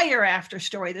entire after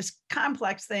story, this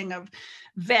complex thing of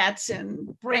vets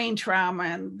and brain trauma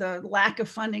and the lack of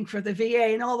funding for the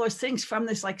VA and all those things from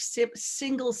this like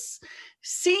single,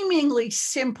 seemingly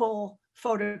simple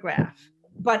photograph,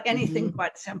 but anything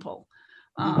but simple.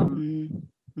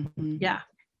 Yeah.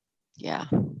 Yep.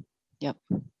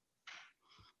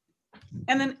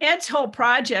 And then Ed's whole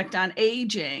project on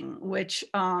aging, which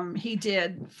he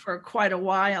did for quite a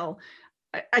while.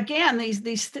 Again,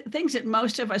 these things that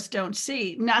most of us don't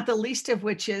see, not the least of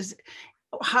which is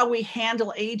how we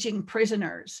handle aging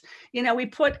prisoners. We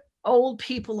put old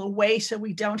people away so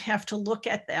we don't have to look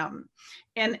at them.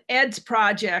 And Ed's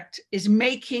project is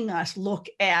making us look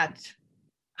at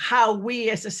how we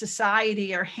as a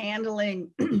society are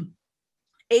handling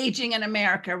aging in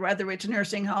America, whether it's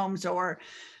nursing homes or,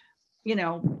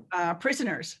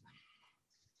 prisoners.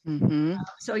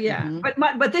 So yeah,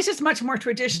 but this is much more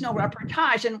traditional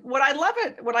reportage. And what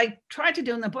I try to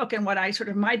do in the book, and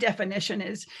my definition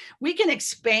is, we can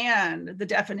expand the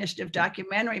definition of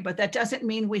documentary, but that doesn't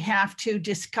mean we have to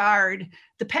discard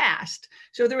the past.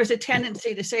 So there is a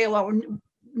tendency to say, well,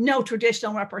 no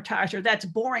traditional reportage, or that's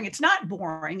boring. It's not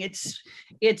boring. It's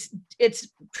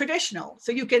traditional.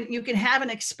 So you can have an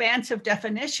expansive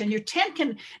definition. Your tent can,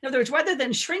 in other words, rather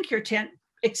than shrink your tent,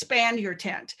 expand your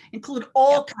tent, include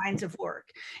all kinds of work.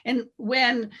 And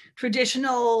when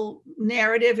traditional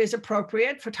narrative is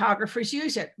appropriate, photographers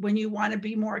use it. When you want to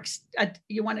be more,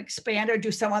 you want to expand or do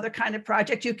some other kind of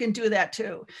project, you can do that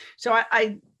too. So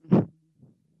I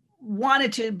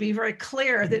wanted to be very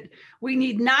clear that we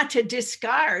need not to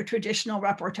discard traditional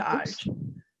reportage,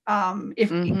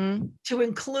 to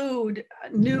include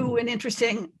new and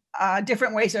interesting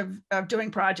different ways of doing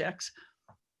projects.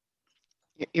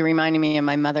 You're reminding me of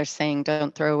my mother saying,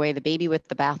 don't throw away the baby with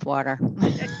the bathwater.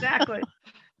 Exactly.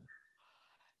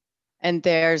 And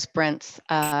there's Brent's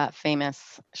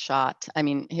famous shot. I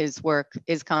mean, his work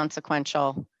is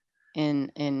consequential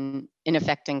in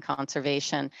affecting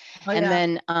conservation. Oh, and yeah.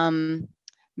 then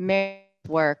Mary's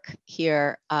work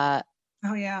here. Oh,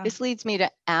 yeah. This leads me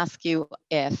to ask you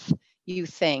if you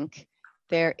think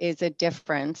there is a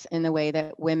difference in the way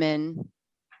that women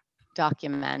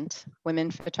document,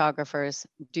 women photographers,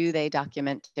 do they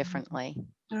document differently?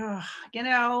 You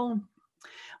know,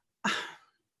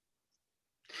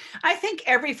 I think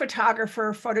every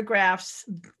photographer photographs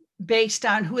based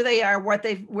on who they are, where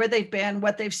they've been,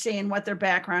 what they've seen, what their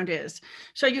background is.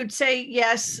 So you'd say,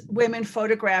 yes, women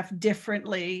photograph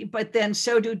differently, but then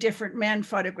so do different men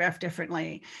photograph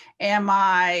differently. Where am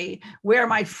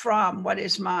I from? What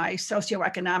is my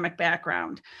socioeconomic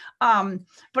background?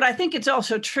 But I think it's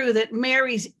also true that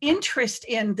Mary's interest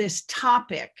in this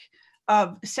topic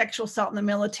of sexual assault in the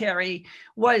military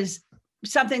was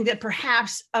something that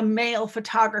perhaps a male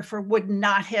photographer would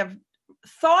not have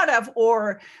thought of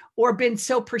or been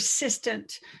so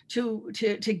persistent to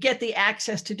get the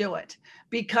access to do it,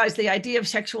 because the idea of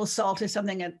sexual assault is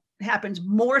something that happens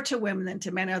more to women than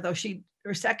to men, although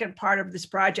her second part of this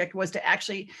project was to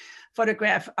actually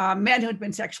photograph men who'd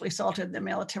been sexually assaulted in the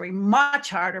military.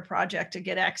 Much harder project to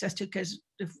get access to, because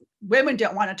if women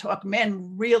don't want to talk,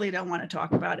 men really don't want to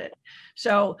talk about it.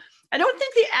 So I don't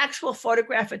think the actual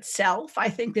photograph itself, I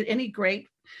think that any great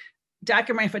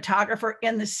documentary photographer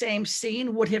in the same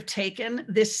scene would have taken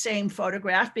this same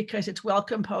photograph because it's well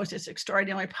composed, it's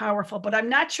extraordinarily powerful, but I'm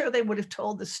not sure they would have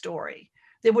told the story.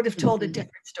 They would have told a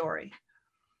different story.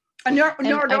 Nor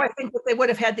do I think that they would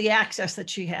have had the access that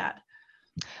she had.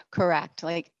 Correct.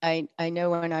 Like I know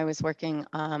when I was working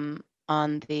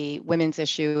on the women's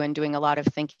issue and doing a lot of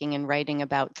thinking and writing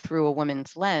about through a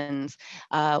woman's lens,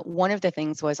 one of the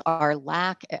things was our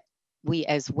lack, we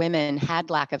as women had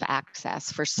lack of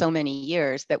access for so many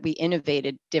years that we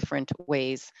innovated different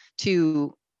ways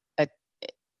to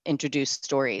introduce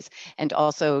stories, and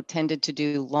also tended to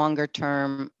do longer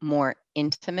term, more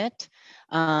intimate.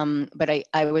 But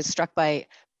I was struck by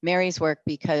Mary's work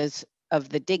because of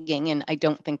the digging, and I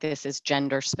don't think this is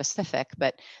gender specific,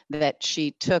 but that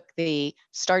she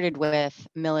started with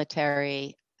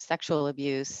military sexual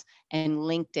abuse and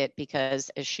linked it because,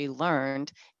 as she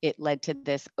learned, it led to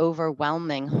this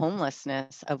overwhelming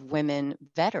homelessness of women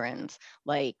veterans.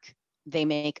 Like, they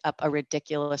make up a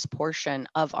ridiculous portion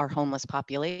of our homeless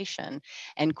population.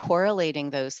 And correlating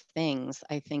those things,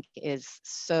 I think, is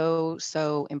so,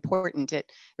 so important.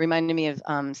 It reminded me of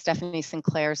Stephanie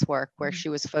Sinclair's work, where she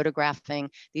was photographing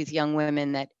these young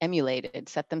women that emulated,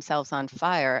 set themselves on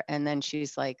fire. And then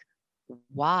she's like,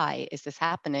 why is this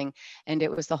happening? And it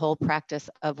was the whole practice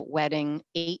of wedding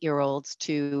 8-year-olds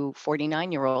to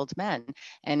 49-year-old men.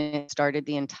 And it started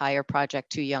the entire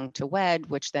project Too Young to Wed,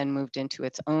 which then moved into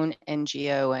its own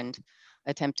NGO and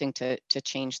attempting to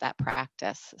change that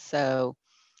practice. So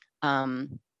well,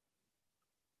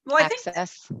 I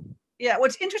access. Yeah,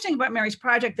 what's interesting about Mary's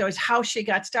project, though, is how she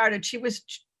got started. She was,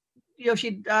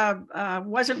 she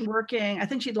wasn't working. I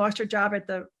think she'd lost her job at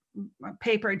the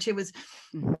paper, and she was,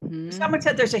 someone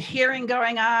said there's a hearing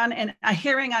going on, and a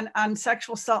hearing on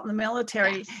sexual assault in the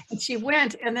military. Yes. And she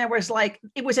went, and there was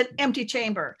it was an empty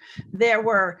chamber. There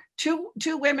were two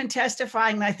women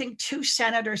testifying, and I think 2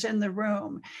 senators in the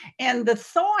room. And the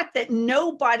thought that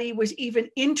nobody was even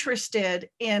interested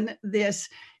in this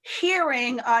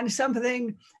hearing on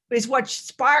something is what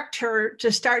sparked her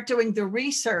to start doing the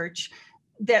research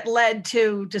that led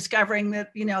to discovering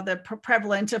that, the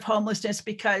prevalence of homelessness,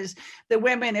 because the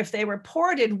women, if they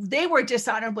reported, they were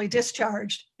dishonorably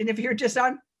discharged. And if you're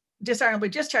dishonorably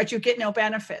discharged, you get no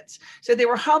benefits. So they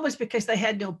were homeless because they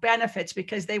had no benefits,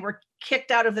 because they were kicked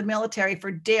out of the military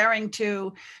for daring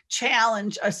to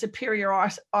challenge a superior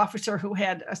officer who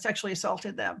had sexually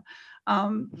assaulted them.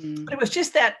 But it was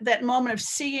just that moment of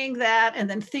seeing that, and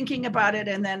then thinking about it,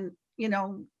 and then,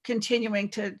 continuing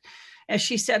to, as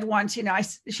she said once,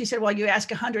 she said, well, you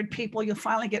ask 100 people, you'll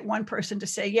finally get one person to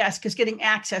say yes, because getting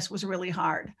access was really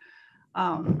hard.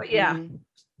 But yeah.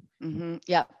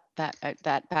 Yeah,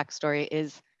 that backstory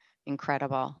is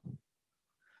incredible.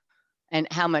 And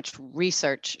how much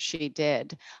research she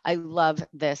did. I love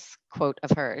this quote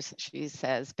of hers. She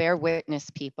says, "Bear witness,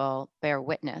 people, bear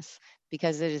witness,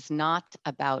 because it is not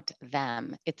about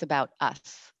them. It's about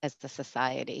us as the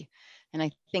society." And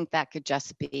I think that could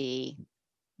just be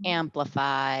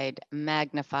amplified,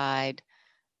 magnified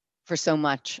for so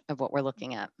much of what we're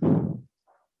looking at.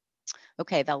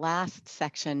 Okay, the last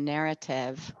section,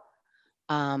 narrative.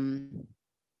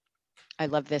 I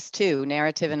love this too.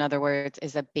 Narrative, in other words,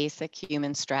 is a basic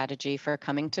human strategy for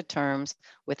coming to terms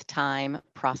with time,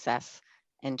 process,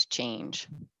 and change.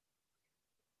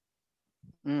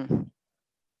 And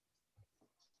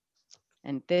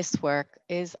this work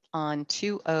is on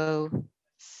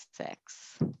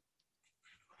 206.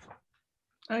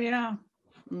 Oh, yeah.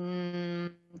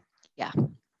 Yeah.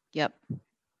 Yep.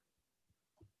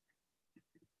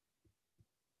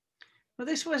 Well,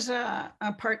 this was the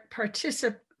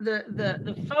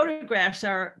photographs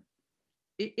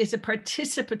is a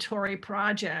participatory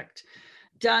project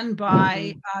done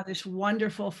by this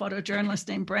wonderful photojournalist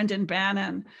named Brendan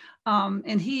Bannon.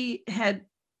 And he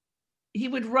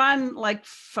would run like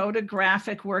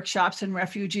photographic workshops in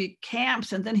refugee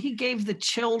camps. And then he gave the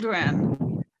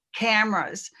children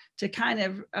cameras to kind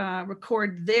of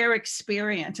record their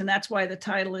experience. And that's why the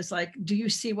title is like, do you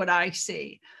see what I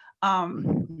see?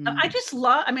 I just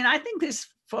love, I mean, I think this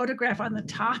photograph on the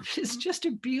top is just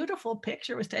a beautiful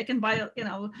picture. It was taken by,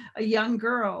 a young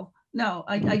girl. No,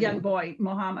 a young boy,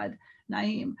 Mohammed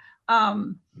Naeem.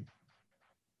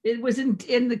 It was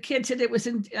in the kid said it was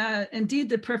indeed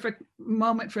the perfect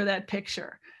moment for that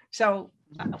picture. So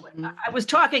I was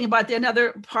talking about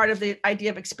another part of the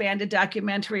idea of expanded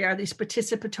documentary are these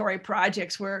participatory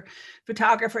projects where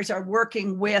photographers are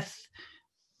working with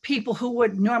people who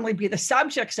would normally be the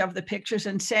subjects of the pictures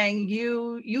and saying,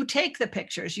 you take the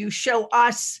pictures, you show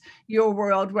us your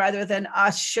world rather than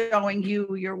us showing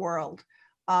you your world.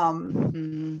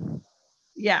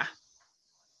 Yeah.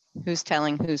 Who's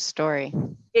telling whose story?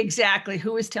 Exactly.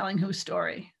 Who is telling whose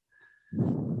story?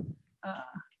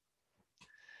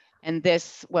 And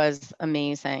this was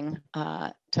amazing.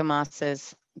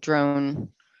 Tomas's drone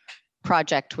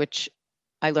project, which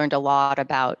I learned a lot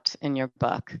about in your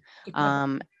book.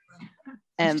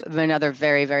 And another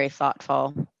very, very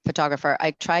thoughtful photographer.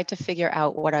 I tried to figure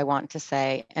out what I want to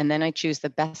say, and then I choose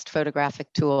the best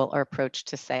photographic tool or approach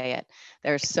to say it.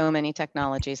 There are so many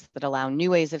technologies that allow new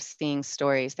ways of seeing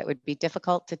stories that would be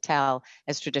difficult to tell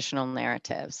as traditional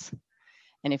narratives.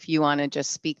 And if you want to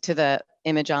just speak to the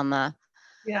image on the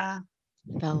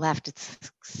left, it's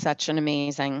such an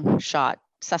amazing shot.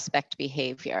 Suspect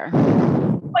behavior.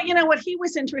 Well, you know what he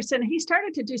was interested in, he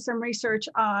started to do some research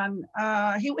on,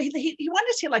 he wanted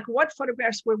to see like what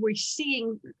photographs were we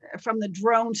seeing from the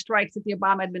drone strikes that the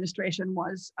Obama administration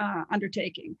was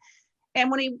undertaking. And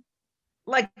when he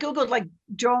like Googled like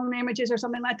drone images or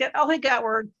something like that, all he got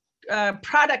were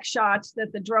product shots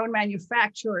that the drone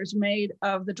manufacturers made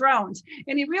of the drones.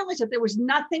 And he realized that there was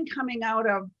nothing coming out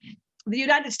of, the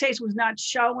United States was not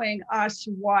showing us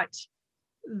what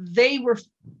they were,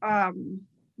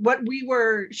 what we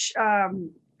were,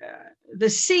 the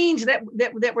scenes that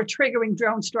were triggering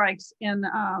drone strikes in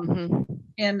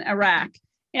Iraq.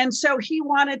 And so he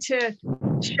wanted to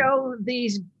show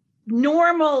these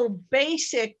normal,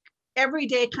 basic,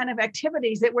 everyday kind of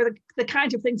activities that were the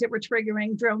kinds of things that were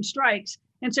triggering drone strikes.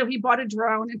 And so he bought a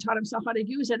drone and taught himself how to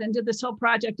use it and did this whole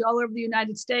project all over the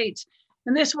United States.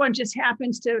 And this one just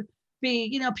happens to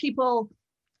be, people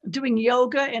doing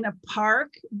yoga in a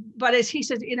park, but as he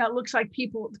says, it looks like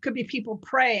could be people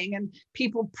praying, and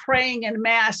people praying en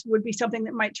masse would be something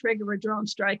that might trigger a drone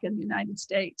strike in the United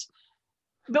States.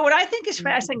 But what I think is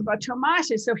fascinating about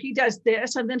Tomas is, so he does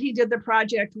this, and then he did the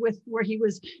project where he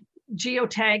was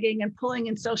geotagging and pulling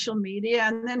in social media,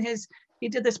 and then he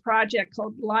did this project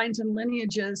called Lines and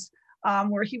Lineages,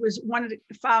 where he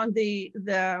found the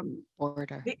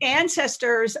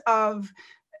ancestors of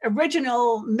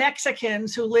original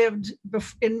Mexicans who lived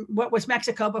in what was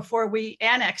Mexico before we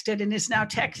annexed it and is now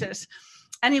Texas.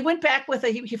 And he went back with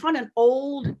he found an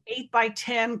old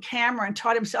 8x10 camera and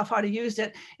taught himself how to use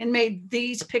it and made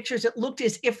these pictures that looked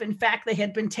as if in fact they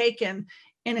had been taken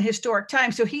in a historic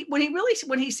time. So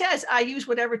when he says, I use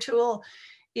whatever tool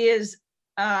is,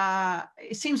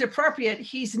 it seems appropriate,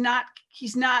 he's not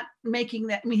making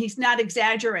that, he's not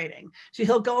exaggerating. So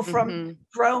he'll go from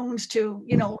drones to,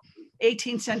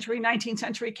 18th century, 19th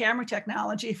century camera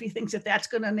technology if he thinks that that's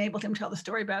going to enable him to tell the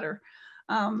story better.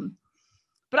 But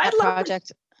I love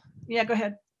project. Yeah, go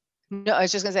ahead. No, I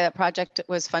was just going to say that project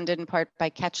was funded in part by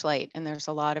Catchlight, and there's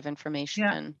a lot of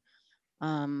information.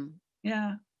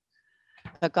 Yeah.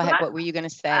 But go ahead. What were you going to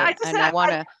say? I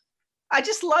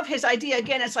just love his idea.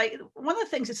 Again, it's like one of the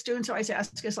things that students always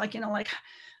ask is like,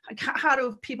 how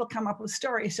do people come up with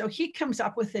stories? So he comes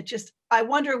up with it. I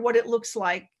wonder what it looks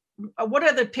like. What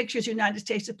are the pictures the United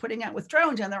States is putting out with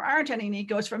drones? And there aren't any. And he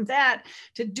goes from that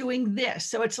to doing this.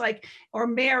 So it's like, or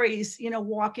Mary's,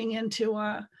 walking into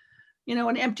an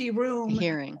empty room,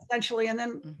 hearing essentially, and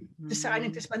then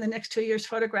deciding to spend the next 2 years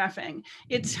photographing.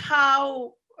 It's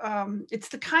how, it's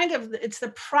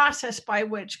the process by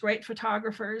which great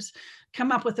photographers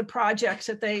come up with the projects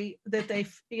that they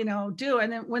do.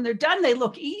 And then when they're done, they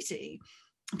look easy.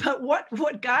 But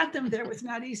what got them there was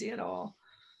not easy at all.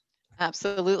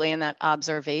 absolutely. And that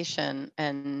observation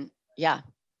and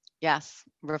yes,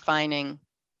 refining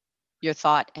your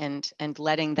thought and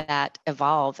letting that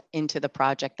evolve into the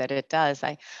project that it does.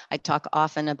 I talk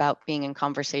often about being in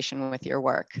conversation with your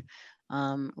work,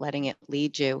 letting it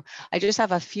lead you. I just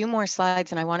have a few more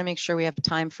slides and I want to make sure we have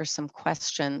time for some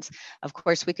questions. Of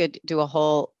course, we could do a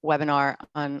whole webinar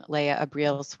on Leah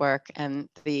Abriel's work and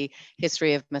the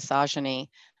history of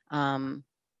misogyny,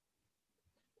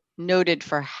 noted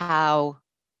for how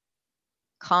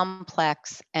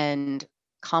complex and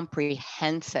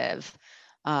comprehensive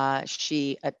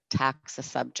she attacks a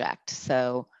subject.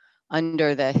 So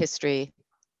under the history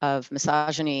of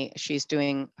misogyny, she's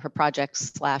doing her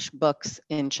projects / books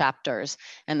in chapters,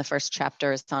 and the first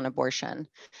chapter is on abortion.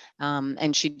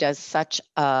 And she does such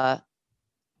a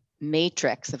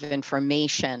matrix of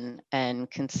information and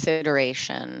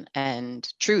consideration and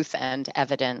truth and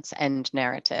evidence and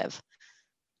narrative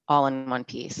all in one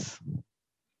piece.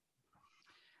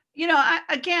 You know,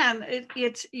 again,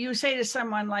 it's you say to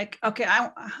someone like, okay,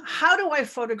 how do I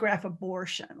photograph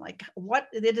abortion? Like, what,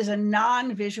 it is a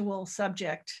non-visual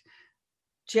subject,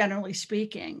 generally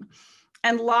speaking.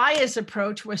 And Laya's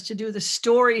approach was to do the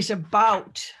stories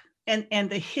about and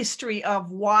the history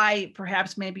of why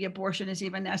perhaps maybe abortion is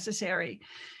even necessary.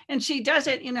 And she does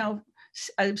it, you know,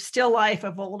 a still life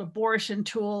of old abortion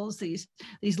tools, these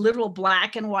literal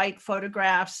black and white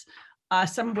photographs,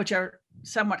 some of which are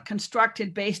somewhat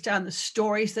constructed based on the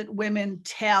stories that women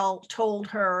told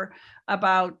her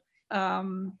about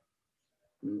the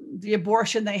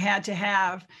abortion they had to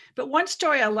have. But one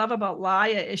story I love about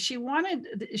Laya is she wanted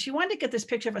to get this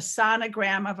picture of a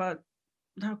sonogram of a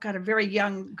very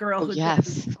young girl who'd been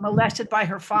molested by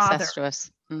her father.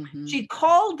 Mm-hmm. She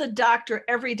called the doctor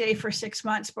every day for 6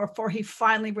 months before he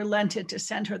finally relented to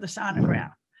send her the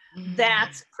sonogram. Mm-hmm.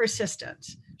 That's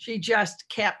persistence. She just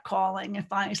kept calling and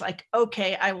finally it's like,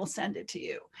 okay, I will send it to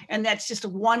you. And that's just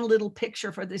one little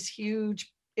picture for this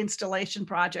huge installation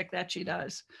project that she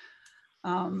does.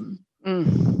 And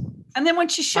then when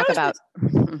she shows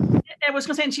I was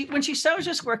going to say, when she shows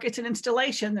this work, it's an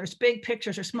installation. There's big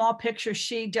pictures or small pictures.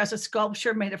 She does a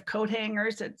sculpture made of coat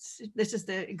hangers. This is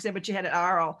the exhibit she had at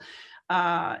Arles.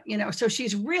 You know, so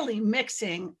she's really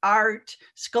mixing art,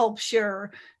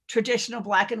 sculpture, traditional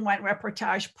black and white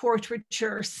reportage,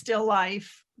 portraiture, still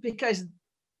life, because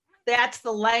that's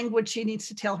the language she needs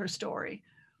to tell her story.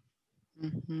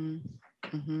 Mm-hmm.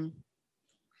 Mm-hmm.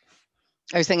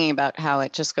 I was thinking about how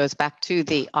it just goes back to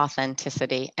the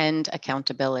authenticity and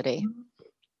accountability.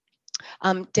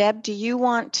 Deb, do you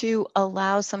want to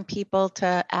allow some people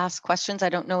to ask questions? I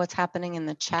don't know what's happening in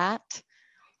the chat,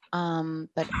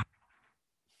 but.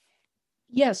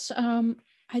 Yes,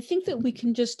 I think that we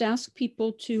can just ask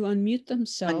people to unmute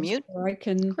themselves. Unmute? Or I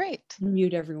can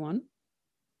unmute everyone.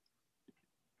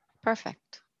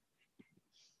 Perfect.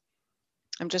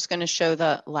 I'm just going to show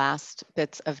the last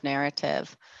bits of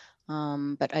narrative.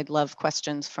 But I'd love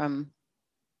questions from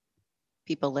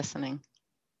people listening.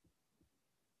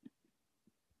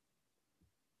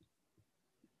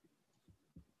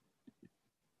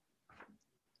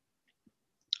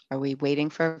 Are we waiting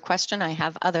for a question? I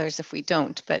have others if we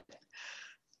don't, but.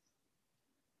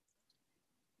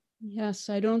 Yes,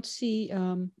 I don't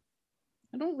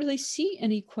really see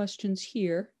any questions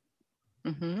here.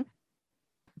 Mm-hmm.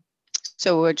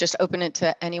 So we'll just open it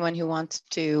to anyone who wants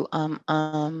to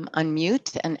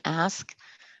unmute and ask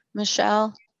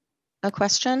Michelle a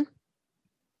question.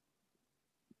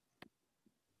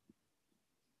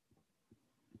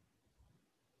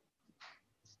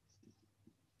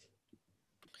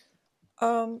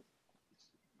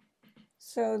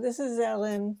 So this is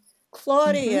Ellen.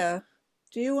 Claudia,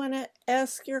 do you want to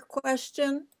ask your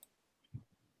question?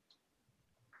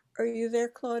 Are you there,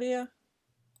 Claudia?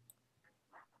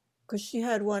 Because she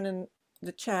had one in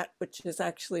the chat, which is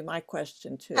actually my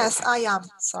question too. Yes, I am.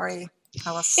 Sorry,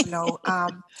 I was slow.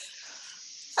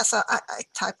 So I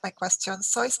typed my question.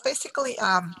 So it's basically,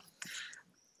 I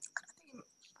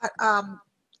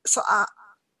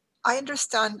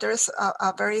understand there's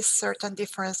a very certain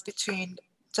difference between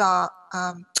the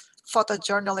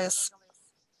photojournalist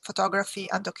photography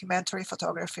and documentary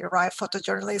photography, right?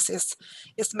 Photojournalist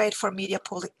is made for media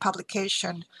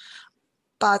publication.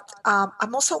 But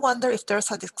I'm also wondering if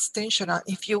there's a distinction,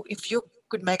 if you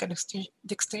could make an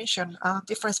distinction,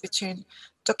 difference between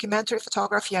documentary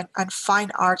photography and fine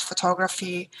art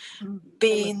photography,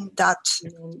 being that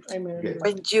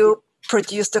when you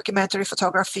produce documentary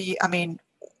photography, I mean,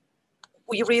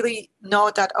 we really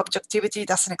know that objectivity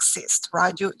doesn't exist,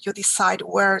 right? You decide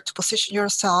where to position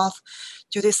yourself,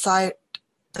 you decide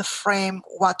the frame,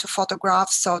 what to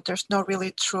photograph, so there's no really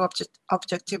true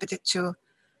objectivity to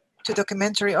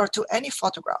documentary or to any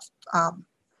photograph.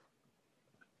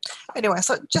 Anyway,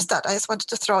 so just that. I just wanted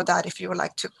to throw that if you would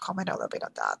like to comment a little bit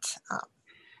on that.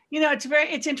 You know,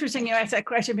 it's interesting you asked that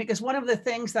question, because one of the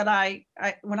things that I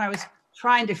when I was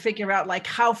trying to figure out, like,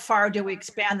 how far do we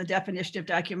expand the definition of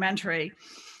documentary,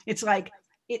 it's like,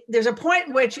 there's a point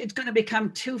in which it's going to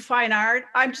become too fine art.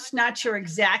 I'm just not sure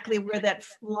exactly where that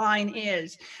line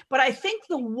is. But I think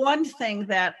the one thing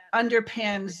that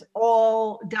underpins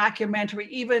all documentary,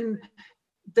 even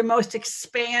the most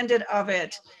expanded of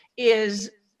it, is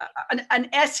an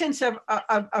essence of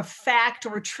fact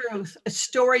or truth, a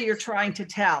story you're trying to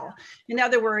tell. In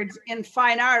other words, in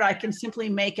fine art, I can simply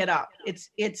make it up.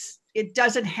 It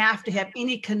doesn't have to have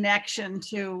any connection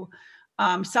to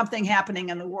something happening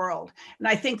in the world. And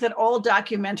I think that all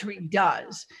documentary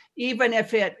does, even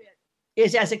if it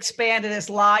is as expanded as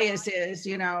Laya's is,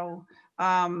 you know,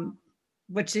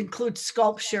 which includes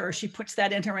sculpture. She puts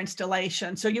that in her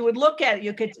installation. So you would look at it,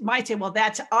 you might say, well,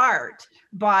 that's art,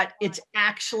 but it's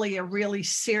actually a really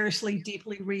seriously,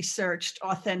 deeply researched,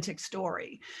 authentic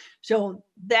story. So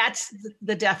that's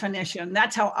the definition.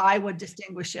 That's how I would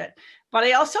distinguish it. But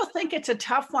I also think it's a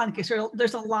tough one, because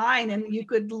there's a line, and you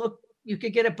could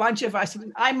get a bunch of us,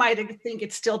 and I might think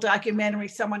it's still documentary.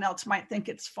 Someone else might think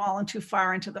it's fallen too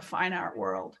far into the fine art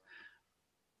world.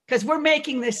 Because we're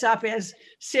making this up, as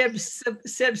Sib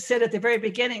said at the very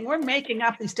beginning, we're making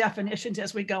up these definitions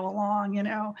as we go along, you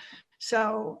know.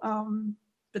 So,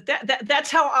 but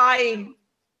that's how I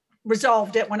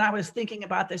resolved it when I was thinking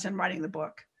about this and writing the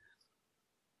book.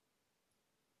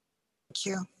 Thank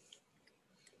you.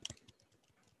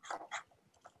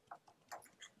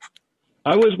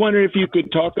 I was wondering if you could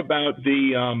talk about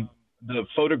the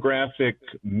photographic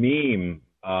meme,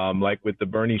 like with the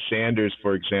Bernie Sanders,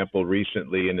 for example,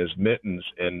 recently in his mittens,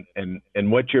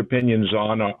 and what your opinions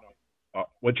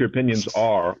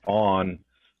are on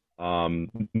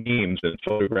memes and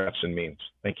photographs and memes.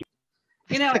 Thank you.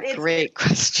 You know, it's a great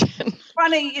question.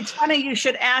 It's funny you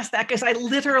should ask that, because I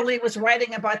literally was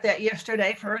writing about that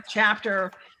yesterday for a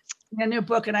chapter in a new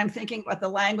book, and I'm thinking about the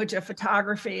language of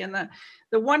photography. And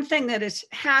the one thing that has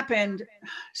happened,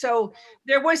 so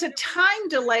there was a time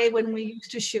delay when we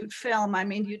used to shoot film. I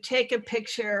mean, you take a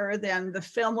picture, then the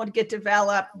film would get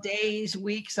developed days,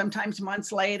 weeks, sometimes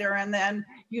months later, and then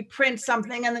you'd print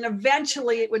something, and then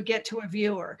eventually it would get to a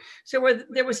viewer. So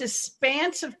there was a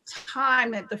span of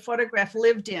time that the photograph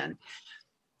lived in.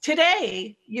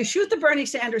 Today, you shoot the Bernie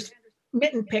Sanders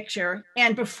mitten picture,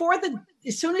 and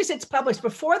as soon as it's published,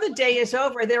 before the day is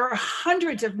over, there are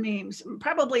hundreds of memes,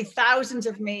 probably thousands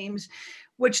of memes,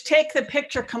 which take the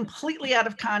picture completely out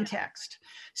of context.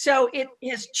 So it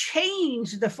has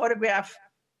changed the photograph.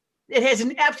 It has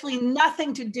absolutely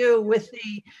nothing to do with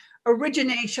the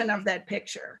origination of that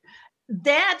picture.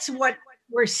 That's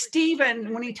where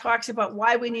Stephen, when he talks about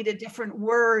why we need a different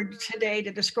word today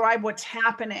to describe what's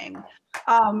happening,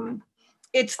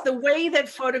 it's the way that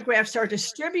photographs are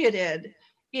distributed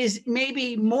is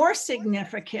maybe more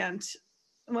significant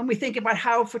when we think about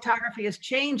how photography is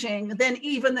changing than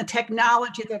even the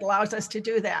technology that allows us to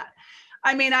do that.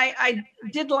 I mean, I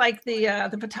did like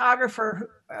the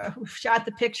photographer who shot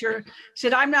the picture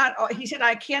said, he said,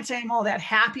 I can't say I'm all that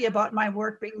happy about my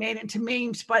work being made into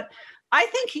memes, but I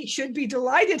think he should be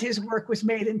delighted his work was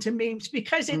made into memes,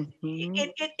 because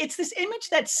it's this image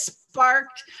that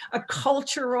sparked a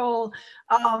cultural,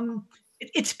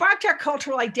 it sparked our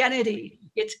cultural identity.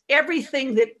 It's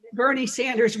everything that Bernie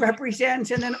Sanders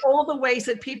represents, and then all the ways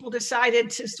that people decided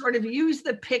to sort of use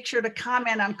the picture to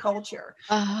comment on culture.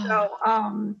 So,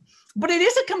 but it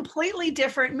is a completely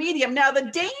different medium. Now,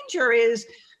 the danger is,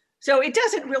 so it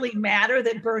doesn't really matter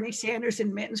that Bernie Sanders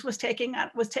in mittens was taken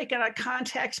out of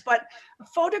context, but a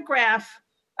photograph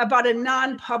about a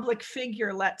non-public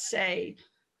figure, let's say,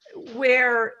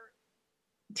 where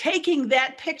taking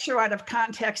that picture out of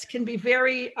context can be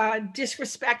very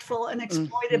disrespectful and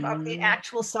exploitive of the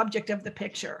actual subject of the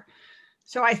picture.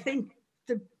 So I think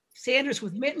the Sanders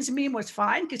with mittens meme was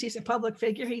fine, because he's a public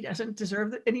figure. He doesn't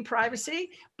deserve any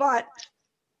privacy, but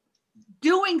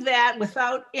doing that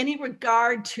without any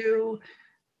regard to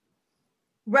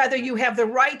whether you have the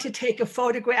right to take a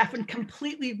photograph and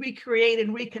completely recreate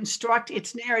and reconstruct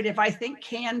its narrative, I think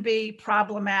can be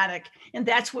problematic. And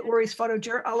that's what worries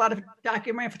a lot of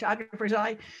documentary photographers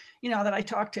that I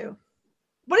talk to.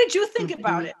 What did you think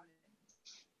about it?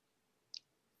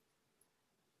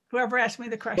 Whoever asked me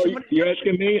the question. Oh, you're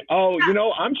asking me? Oh,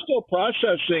 I'm still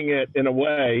processing it in a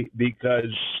way,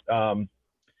 because the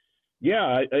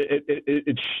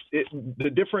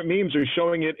different memes are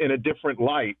showing it in a different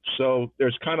light. So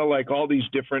there's kind of like all these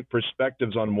different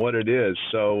perspectives on what it is.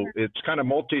 So it's kind of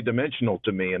multidimensional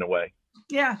to me in a way.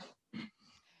 Yeah.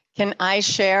 Can I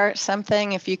share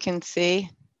something if you can see?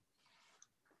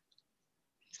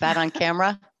 Is that on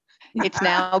camera? It's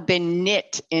now been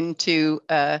knit into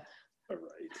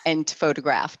and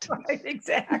photographed. Right,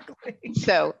 exactly.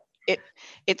 So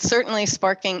it's certainly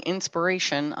sparking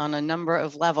inspiration on a number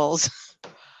of levels.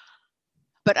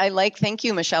 But thank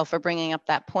you, Michelle, for bringing up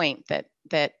that point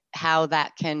that how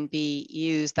that can be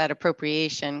used, that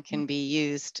appropriation can be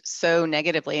used so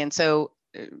negatively and so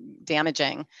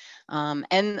damaging.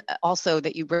 And also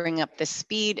that you bring up the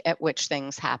speed at which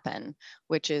things happen,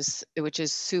 which is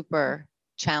super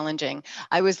challenging.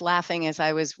 I was laughing as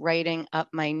I was writing up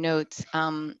my notes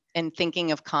and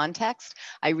thinking of context.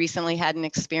 I recently had an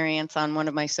experience on one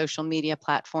of my social media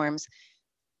platforms.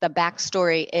 The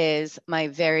backstory is my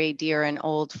very dear and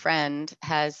old friend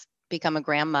has become a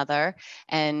grandmother,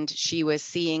 and she was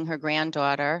seeing her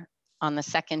granddaughter on the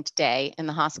second day in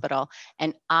the hospital.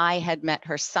 And I had met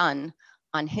her son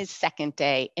on his second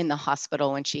day in the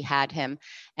hospital when she had him.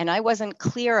 And I wasn't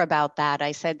clear about that.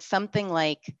 I said something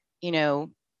like, the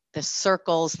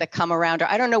circles that come around her.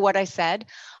 I don't know what I said.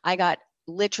 I got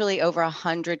literally over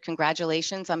 100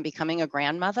 congratulations on becoming a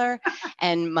grandmother.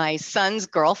 And my son's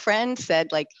girlfriend said,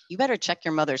 you better check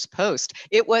your mother's post.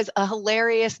 It was a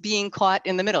hilarious being caught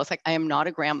in the middle. It's like, I am not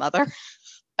a grandmother.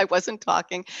 I wasn't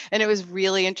talking. And it was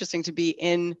really interesting to be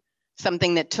in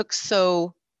something that took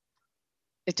such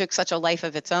a life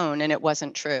of its own, and it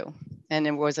wasn't true. And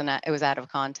it was out of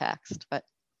context, but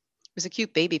it was a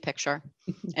cute baby picture.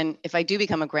 And if I do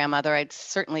become a grandmother, I'd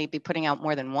certainly be putting out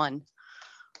more than one.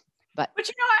 But I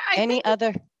think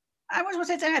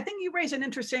I think you raise an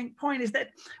interesting point, is that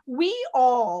we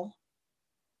all,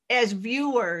 as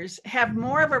viewers, have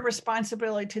more of a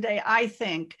responsibility today, I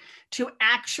think, to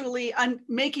actually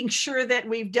making sure that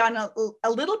we've done a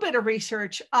little bit of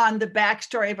research on the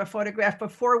backstory of a photograph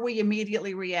before we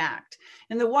immediately react.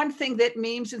 And the one thing that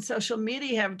memes and social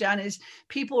media have done is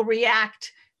people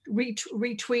react,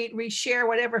 retweet, reshare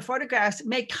whatever photographs,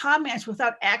 make comments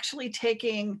without actually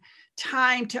taking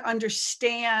time to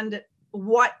understand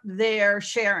what they're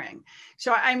sharing.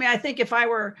 So, I think if I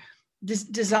were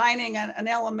designing an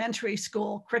elementary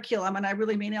school curriculum, and I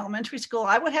really mean elementary school,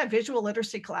 I would have visual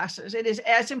literacy classes. It is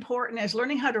as important as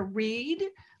learning how to read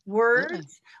words. Really?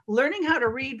 Learning how to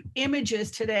read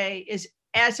images today is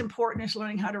as important as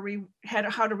learning how to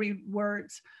read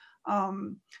words.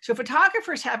 So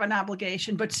photographers have an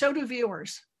obligation, but so do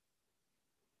viewers.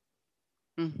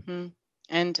 Mm-hmm.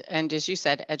 And as you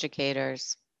said,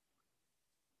 educators,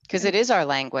 because it is our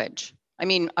language. I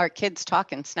mean, our kids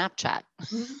talk in Snapchat.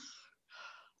 Mm-hmm.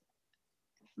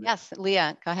 Yes,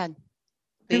 Leah, go ahead.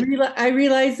 I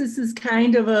realize this is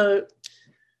kind of a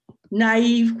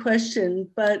naive question,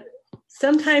 but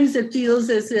sometimes it feels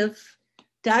as if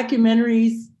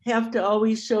documentaries have to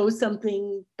always show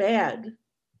something bad.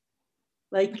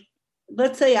 Like,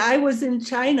 let's say I was in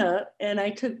China and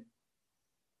I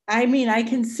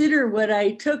consider what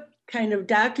I took kind of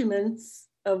documents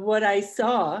of what I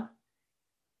saw,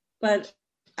 but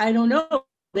I don't know.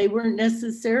 They weren't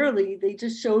necessarily, they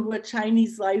just showed what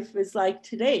Chinese life is like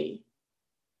today.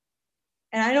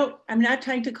 And I'm not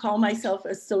trying to call myself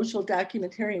a social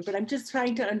documentarian, but I'm just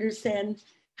trying to understand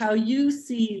how you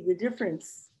see the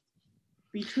difference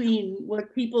between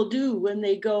what people do when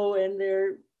they go and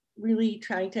they're really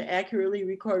trying to accurately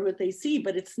record what they see,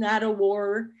 but it's not a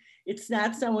war, it's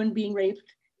not someone being raped,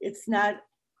 it's not,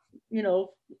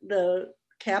 the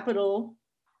Capitol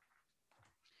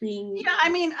being... Yeah,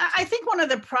 I think one of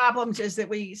the problems is that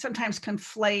we sometimes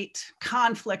conflate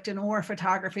conflict and war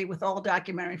photography with all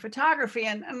documentary photography.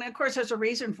 And of course, there's a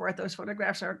reason for it. Those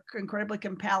photographs are incredibly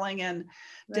compelling and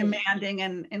demanding,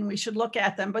 and we should look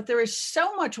at them. But there is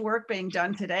so much work being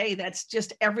done today that's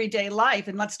just everyday life.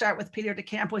 And let's start with Peter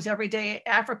DeCampo's Everyday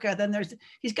Africa. Then there's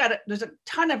a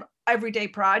ton of everyday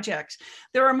projects.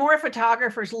 There are more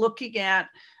photographers looking at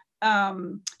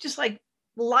just like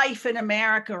life in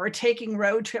America or taking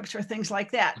road trips or things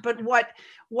like that. But what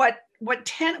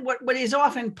is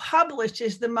often published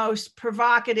is the most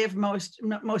provocative, most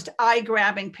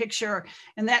eye-grabbing picture,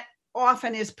 and that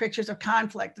often is pictures of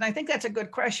conflict. And I think that's a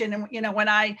good question. And when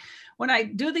I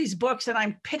do these books and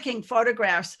I'm picking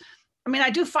photographs, I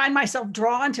do find myself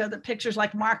drawn to the pictures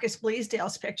like Marcus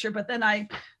Bleasdale's picture, but then I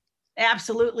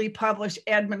absolutely publish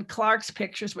Edmund Clark's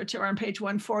pictures, which are on page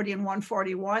 140 and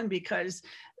 141, because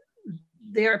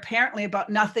they're apparently about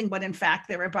nothing, but in fact,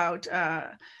 they're about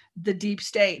the deep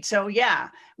state. So yeah,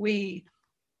 I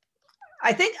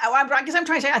guess I'm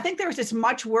trying to say, I think there's this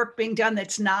much work being done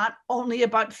that's not only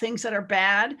about things that are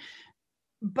bad,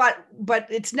 but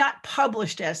it's not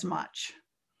published as much.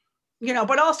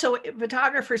 but also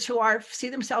photographers who see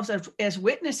themselves as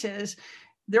witnesses.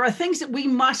 There are things that we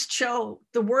must show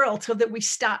the world so that we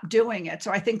stop doing it.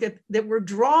 So I think that we're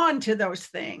drawn to those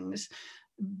things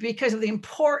because of the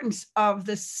importance of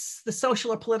the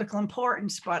social or political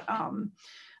importance. But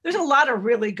there's a lot of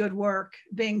really good work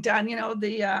being done.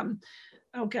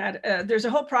 There's a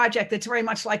whole project that's very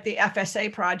much like the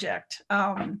FSA project.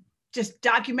 Just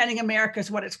Documenting America is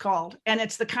what it's called. And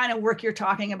it's the kind of work you're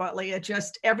talking about, Leah,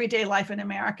 just everyday life in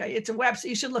America. It's a website,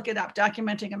 you should look it up,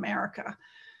 Documenting America.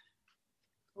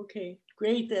 Okay,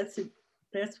 great. That's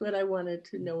what I wanted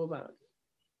to know about.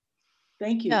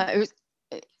 Thank you. Yeah,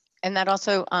 and that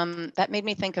also, that made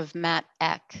me think of Matt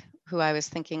Eck, who I was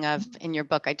thinking of in your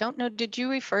book. I don't know, did you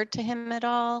refer to him at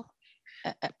all?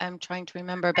 I'm trying to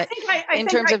remember, but I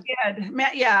think I did.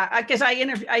 Matt, yeah, because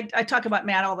I talk about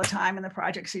Matt all the time in the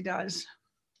projects he does.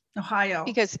 Ohio.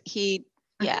 Because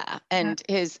and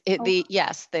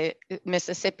the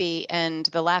Mississippi, and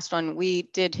the last one, we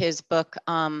did his book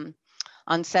on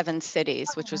 7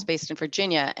 cities, which was based in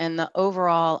Virginia. And the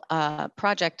overall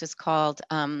project is called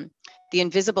The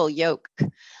Invisible Yoke.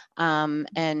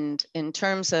 And in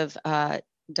terms of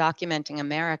documenting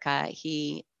America,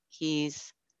 he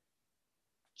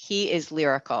is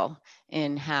lyrical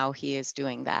in how he is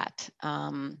doing that.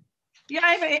 I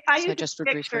just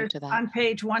would refer to that on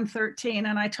page 113,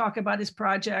 and I talk about his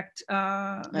project,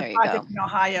 the project in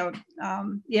Ohio.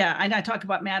 And I talk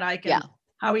about Matt Ike and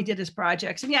how he did his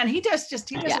projects. And and he does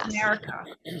America,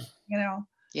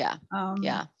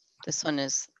 This one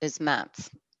is Matt's.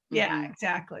 Yeah,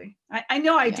 exactly. I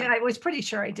know I did. I was pretty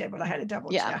sure I did, but I had to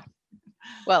double check.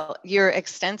 Well, your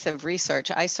extensive research,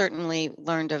 I certainly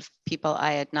learned of people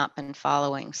I had not been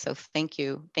following. So thank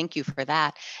you for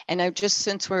that. And I just,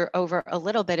 since we're over a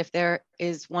little bit, if there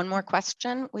is one more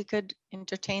question, we could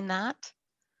entertain that.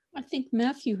 I think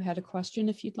Matthew had a question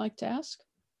if you'd like to ask.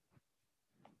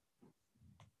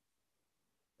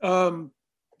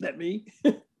 That me?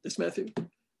 This Matthew?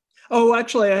 Oh,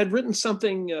 actually, I had written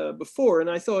something before,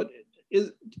 and I thought, do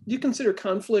you consider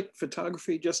conflict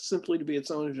photography just simply to be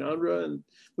its own genre? And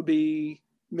would be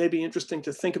maybe interesting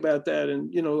to think about that.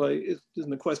 And, it isn't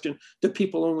the question, do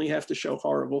people only have to show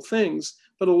horrible things?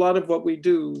 But a lot of what we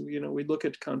do, we look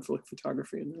at conflict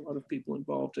photography, and there are a lot of people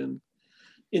involved in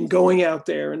going out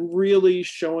there and really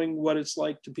showing what it's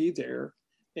like to be there.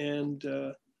 And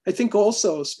I think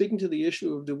also, speaking to the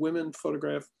issue of do women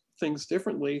photograph things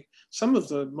differently, some of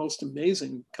the most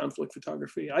amazing conflict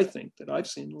photography, I think, that I've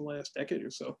seen in the last decade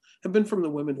or so have been from the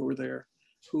women who were there,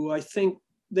 who I think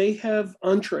they have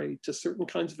entree to certain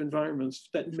kinds of environments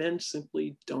that men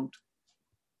simply don't,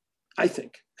 I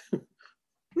think.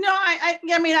 No,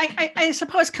 I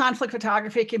suppose conflict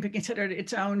photography can be considered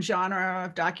its own genre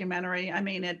of documentary. I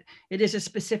mean, it is a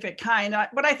specific kind,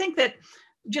 but I think that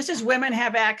just as women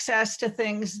have access to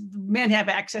things, men have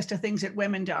access to things that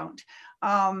women don't.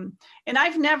 And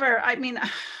I've never, I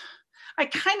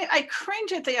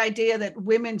cringe at the idea that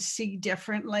women see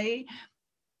differently,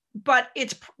 but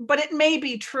it may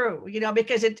be true,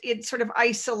 because it sort of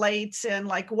isolates, and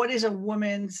like, what is a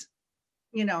woman's,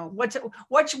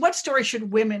 what story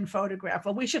should women photograph?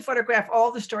 Well, we should photograph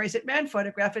all the stories that men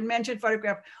photograph, and men should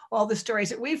photograph all the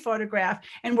stories that we photograph,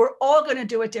 and we're all going to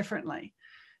do it differently.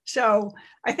 So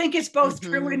I think it's both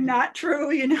true and not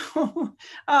true,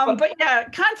 but yeah,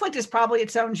 conflict is probably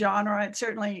its own genre. It's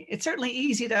certainly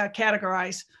easy to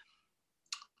categorize.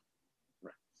 I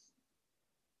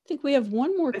think we have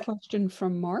one more question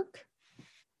from Mark.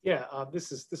 Yeah, this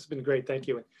has been great. Thank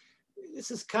you. This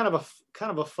is kind of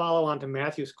a follow on to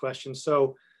Matthew's question.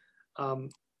 So I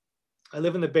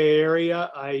live in the Bay Area.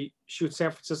 I shoot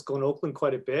San Francisco and Oakland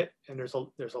quite a bit, and there's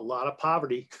a lot of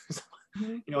poverty.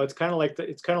 It's kind of like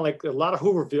a lot of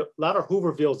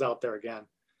Hoovervilles out there again.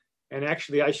 And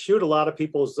actually, I shoot a lot of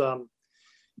people's, kind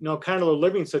of their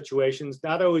living situations,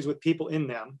 not always with people in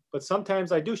them, but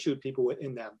sometimes I do shoot people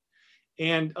in them.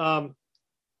 And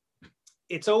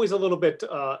it's always a little bit,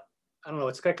 I don't know,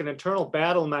 it's like an internal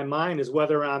battle in my mind is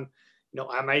whether am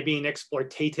I being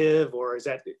exploitative, or is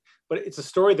that, but it's a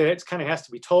story that it's kind of has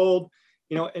to be told,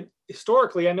 and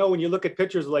historically, I know when you look at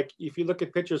pictures, like if you look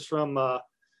at pictures from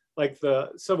like the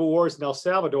Civil Wars in El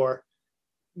Salvador,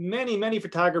 many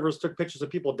photographers took pictures of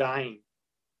people dying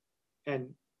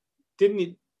and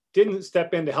didn't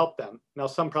step in to help them. Now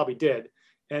some probably did,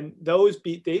 and those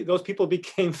people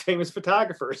became famous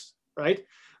photographers, right?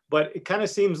 But it kind of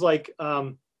seems like,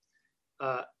 and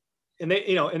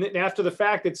they, and then after the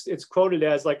fact, it's quoted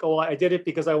as like, oh, I did it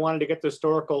because I wanted to get the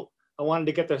historical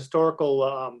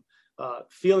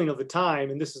feeling of the time,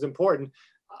 and this is important.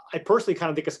 I personally kind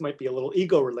of think this might be a little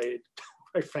ego related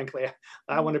quite frankly,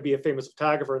 I want to be a famous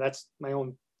photographer. That's my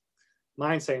own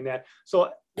mind saying that.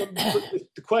 So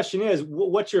the question is,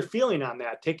 what's your feeling on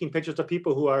that? Taking pictures of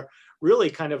people who are really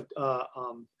kind of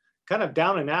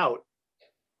down and out.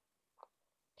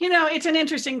 You know, it's an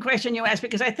interesting question you ask,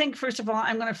 because I think, first of all,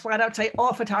 I'm going to flat out say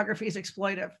all photography is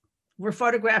exploitive. We're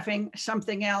photographing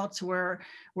something else. We're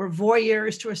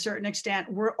voyeurs to a certain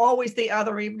extent. We're always the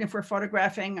other, even if we're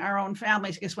photographing our own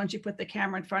families, because once you put the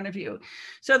camera in front of you.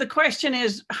 So the question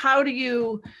is, how do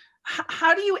you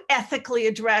ethically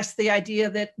address the idea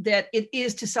that it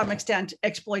is to some extent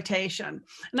exploitation?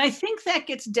 And I think that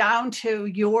gets down to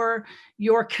your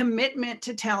commitment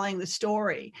to telling the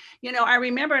story. You know, I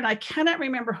remember, and I cannot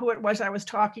remember who it was I was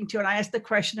talking to, and I asked the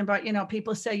question about, you know,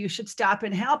 people say you should stop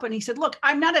and help. And he said, look,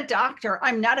 I'm not a doctor.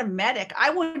 I'm not a medic.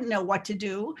 I wouldn't know what to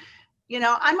do. You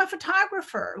know, I'm a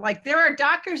photographer. Like, there are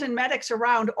doctors and medics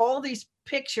around all these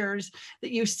pictures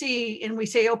that you see, and we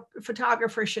say, oh,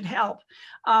 photographers should help.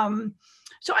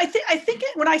 So I think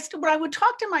when I would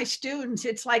talk to my students,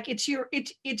 it's like it's your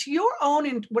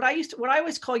own, what I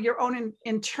always call your own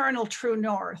internal true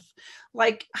north.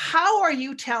 Like, how are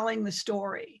you telling the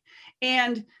story?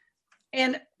 And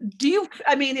do you,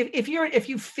 I mean, if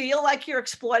you feel like you're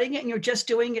exploiting it and you're just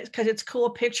doing it because it's a cool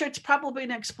picture, it's probably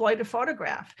an exploitive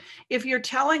photograph. If you're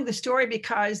telling the story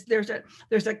because there's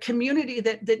a community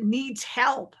that needs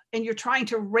help and you're trying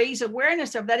to raise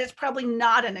awareness of that, it's probably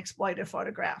not an exploitive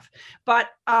photograph. But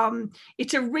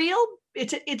it's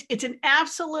an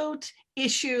absolute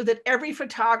issue that every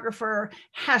photographer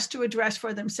has to address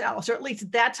for themselves, or at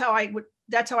least that's how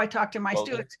I talk to my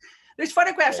students. There's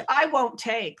photographs I won't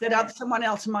take that someone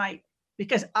else might,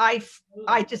 because I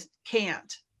just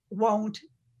can't, won't,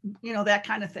 you know, that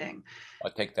kind of thing.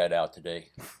 I'll take that out today.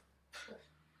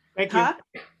 Thank you. Huh?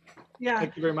 Yeah.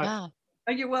 Thank you very much. Wow.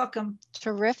 Oh, you're welcome.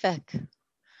 Terrific.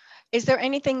 Is there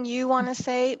anything you want to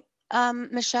say,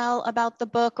 Michelle, about the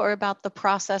book, or about the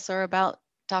process, or about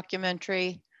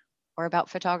documentary, or about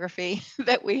photography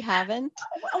that we haven't?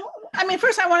 I mean,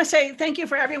 first I want to say thank you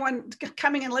for everyone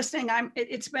coming and listening.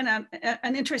 It's been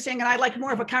an interesting, and I like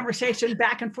more of a conversation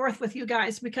back and forth with you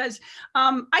guys, because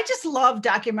I just love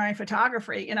documentary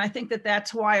photography, and I think that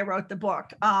that's why I wrote the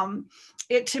book.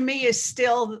 It to me is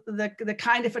still the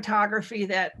kind of photography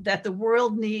that the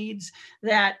world needs,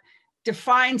 that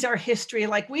defines our history.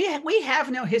 Like, we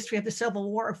have no history of the Civil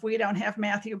War if we don't have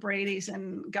Matthew Brady's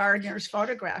and Gardner's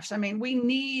photographs. I mean, we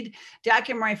need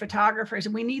documentary photographers,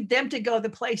 and we need them to go the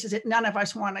places that none of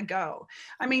us want to go.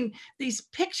 I mean, these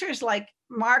pictures like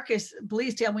Marcus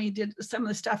Bleasdale, when he did some of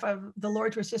the stuff of the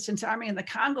Lord's Resistance Army in the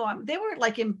Congo, they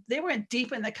were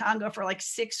deep in the Congo for like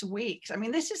 6 weeks. I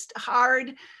mean, this is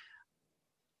hard.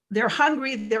 They're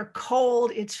hungry, they're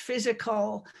cold, it's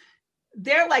physical.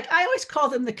 They're like, I always call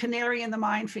them the canary in the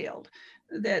minefield.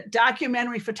 The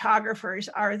documentary photographers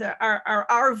are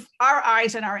our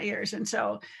eyes and our ears. And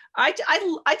so I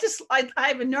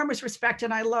have enormous respect,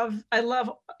 and I love,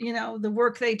 you know, the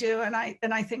work they do. And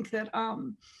I think that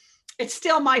it's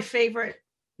still my favorite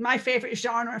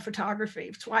genre of photography.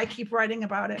 That's why I keep writing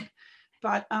about it.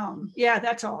 But yeah,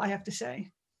 that's all I have to say.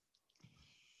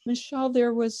 Michelle,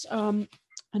 there was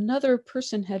another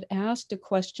person had asked a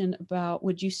question about,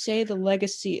 would you say the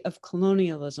legacy of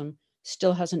colonialism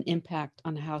still has an impact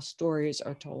on how stories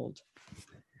are told?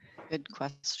 Good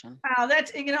question. Wow,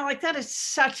 that's, you know, like, that is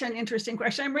such an interesting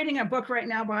question. I'm reading a book right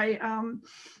now by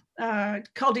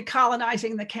called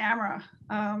Decolonizing the Camera.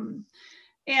 And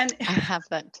I have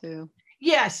that too.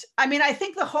 Yes. I mean, I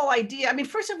think the whole idea, I mean,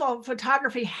 first of all,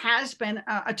 photography has been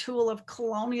a tool of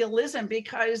colonialism,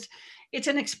 because it's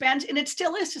an expense, and it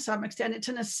still is to some extent. It's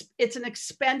an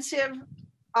expensive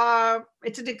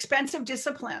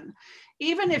discipline.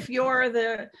 Even if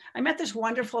you're I met this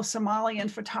wonderful Somalian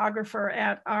photographer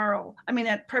at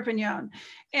Perpignan,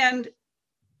 and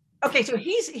okay, so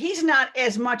he's not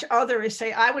as much other as,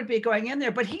 say, I would be going in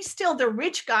there, but he's still the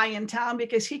rich guy in town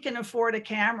because he can afford a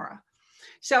camera.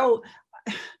 So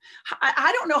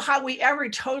I don't know how we ever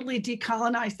totally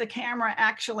decolonize the camera,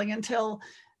 actually, until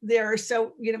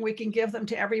we can give them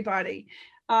to everybody.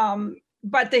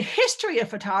 But the history of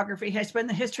photography has been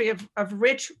the history of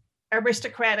rich,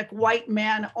 aristocratic white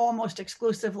men, almost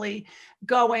exclusively,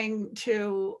 going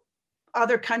to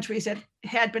other countries that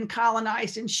had been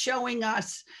colonized and showing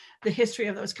us the history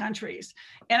of those countries.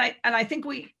 And I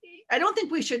don't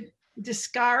think we should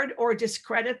discard or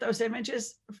discredit those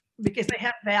images, because they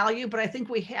have value, but I think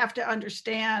we have to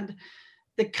understand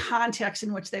the context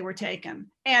in which they were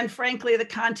taken, and frankly, the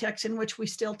context in which we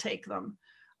still take them.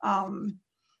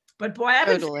 But boy,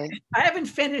 I haven't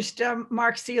finished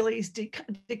Mark Seeley's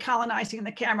Decolonizing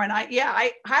the Camera. And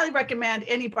I highly recommend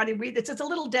anybody read this. It's a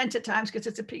little dense at times because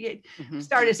it's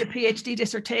started as a PhD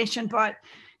dissertation, but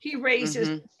he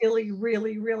raises really,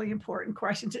 really, really important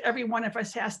questions that every one of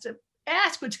us has to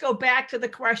ask, which go back to the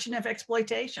question of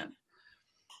exploitation.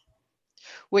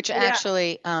 Which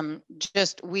actually,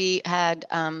 we had,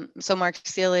 so Mark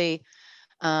Seeley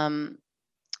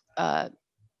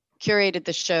curated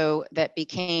the show that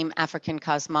became African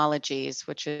Cosmologies,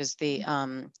 which is the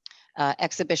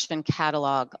exhibition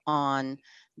catalog on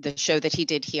the show that he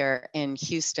did here in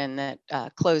Houston that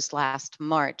closed last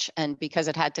March. And because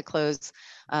it had to close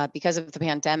because of the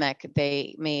pandemic,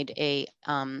 they made a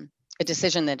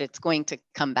decision that it's going to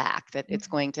come back, that it's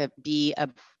going to be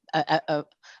a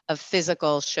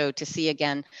physical show to see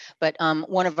again. But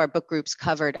one of our book groups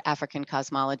covered African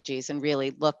Cosmologies and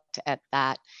really looked at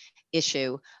that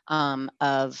issue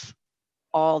of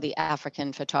all the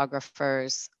African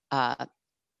photographers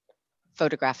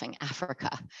photographing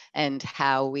Africa and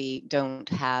how we don't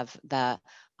have the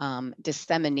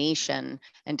dissemination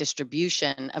and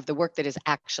distribution of the work that is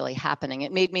actually happening.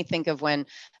 It made me think of when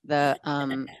the,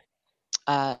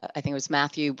 I think it was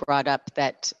Matthew brought up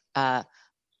that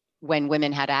when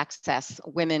women had access,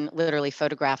 women literally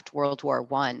photographed World War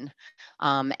I,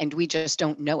 and we just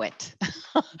don't know it.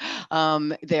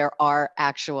 There are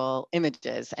actual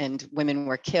images, and women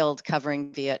were killed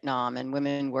covering Vietnam, and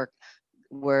women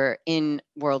were in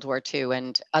World War II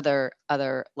and other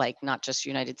like not just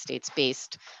United States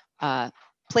based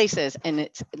places, and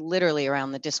it's literally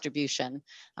around the distribution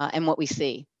and what we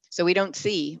see. So we don't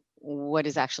see what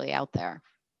is actually out there.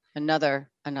 Another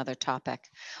topic.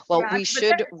 Well, we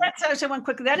should. That's also one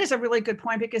quick. That is a really good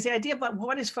point, because the idea about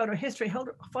what is photo history?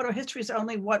 Photo history is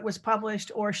only what was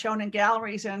published or shown in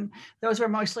galleries, and those were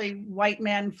mostly white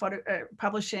men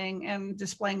publishing and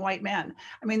displaying white men.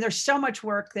 I mean, there's so much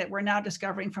work that we're now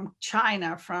discovering from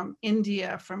China, from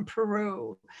India, from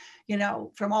Peru,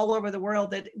 from all over the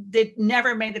world that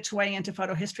never made its way into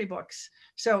photo history books.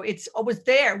 So it's always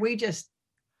there. We just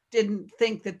didn't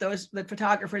think that the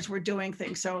photographers were doing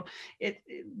things. So the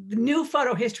new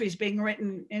photo history is being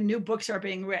written and new books are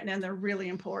being written, and they're really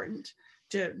important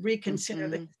to reconsider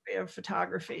the history of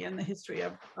photography and the history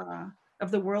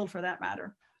of the world, for that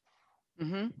matter.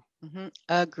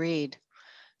 Agreed.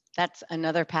 That's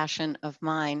another passion of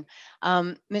mine.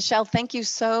 Michelle, thank you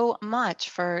so much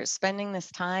for spending this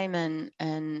time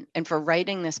and for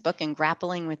writing this book and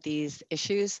grappling with these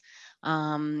issues.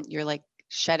 You're like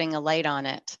shedding a light on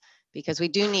it, because we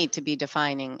do need to be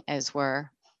defining as we're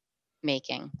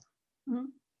making.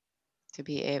 To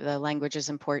be able, the language is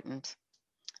important.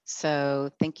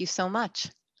 So thank you so much.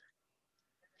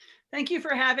 Thank you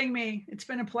for having me. It's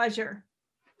been a pleasure.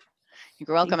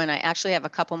 You're welcome. And I actually have a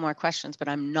couple more questions, but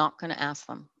I'm not going to ask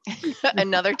them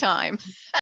another time.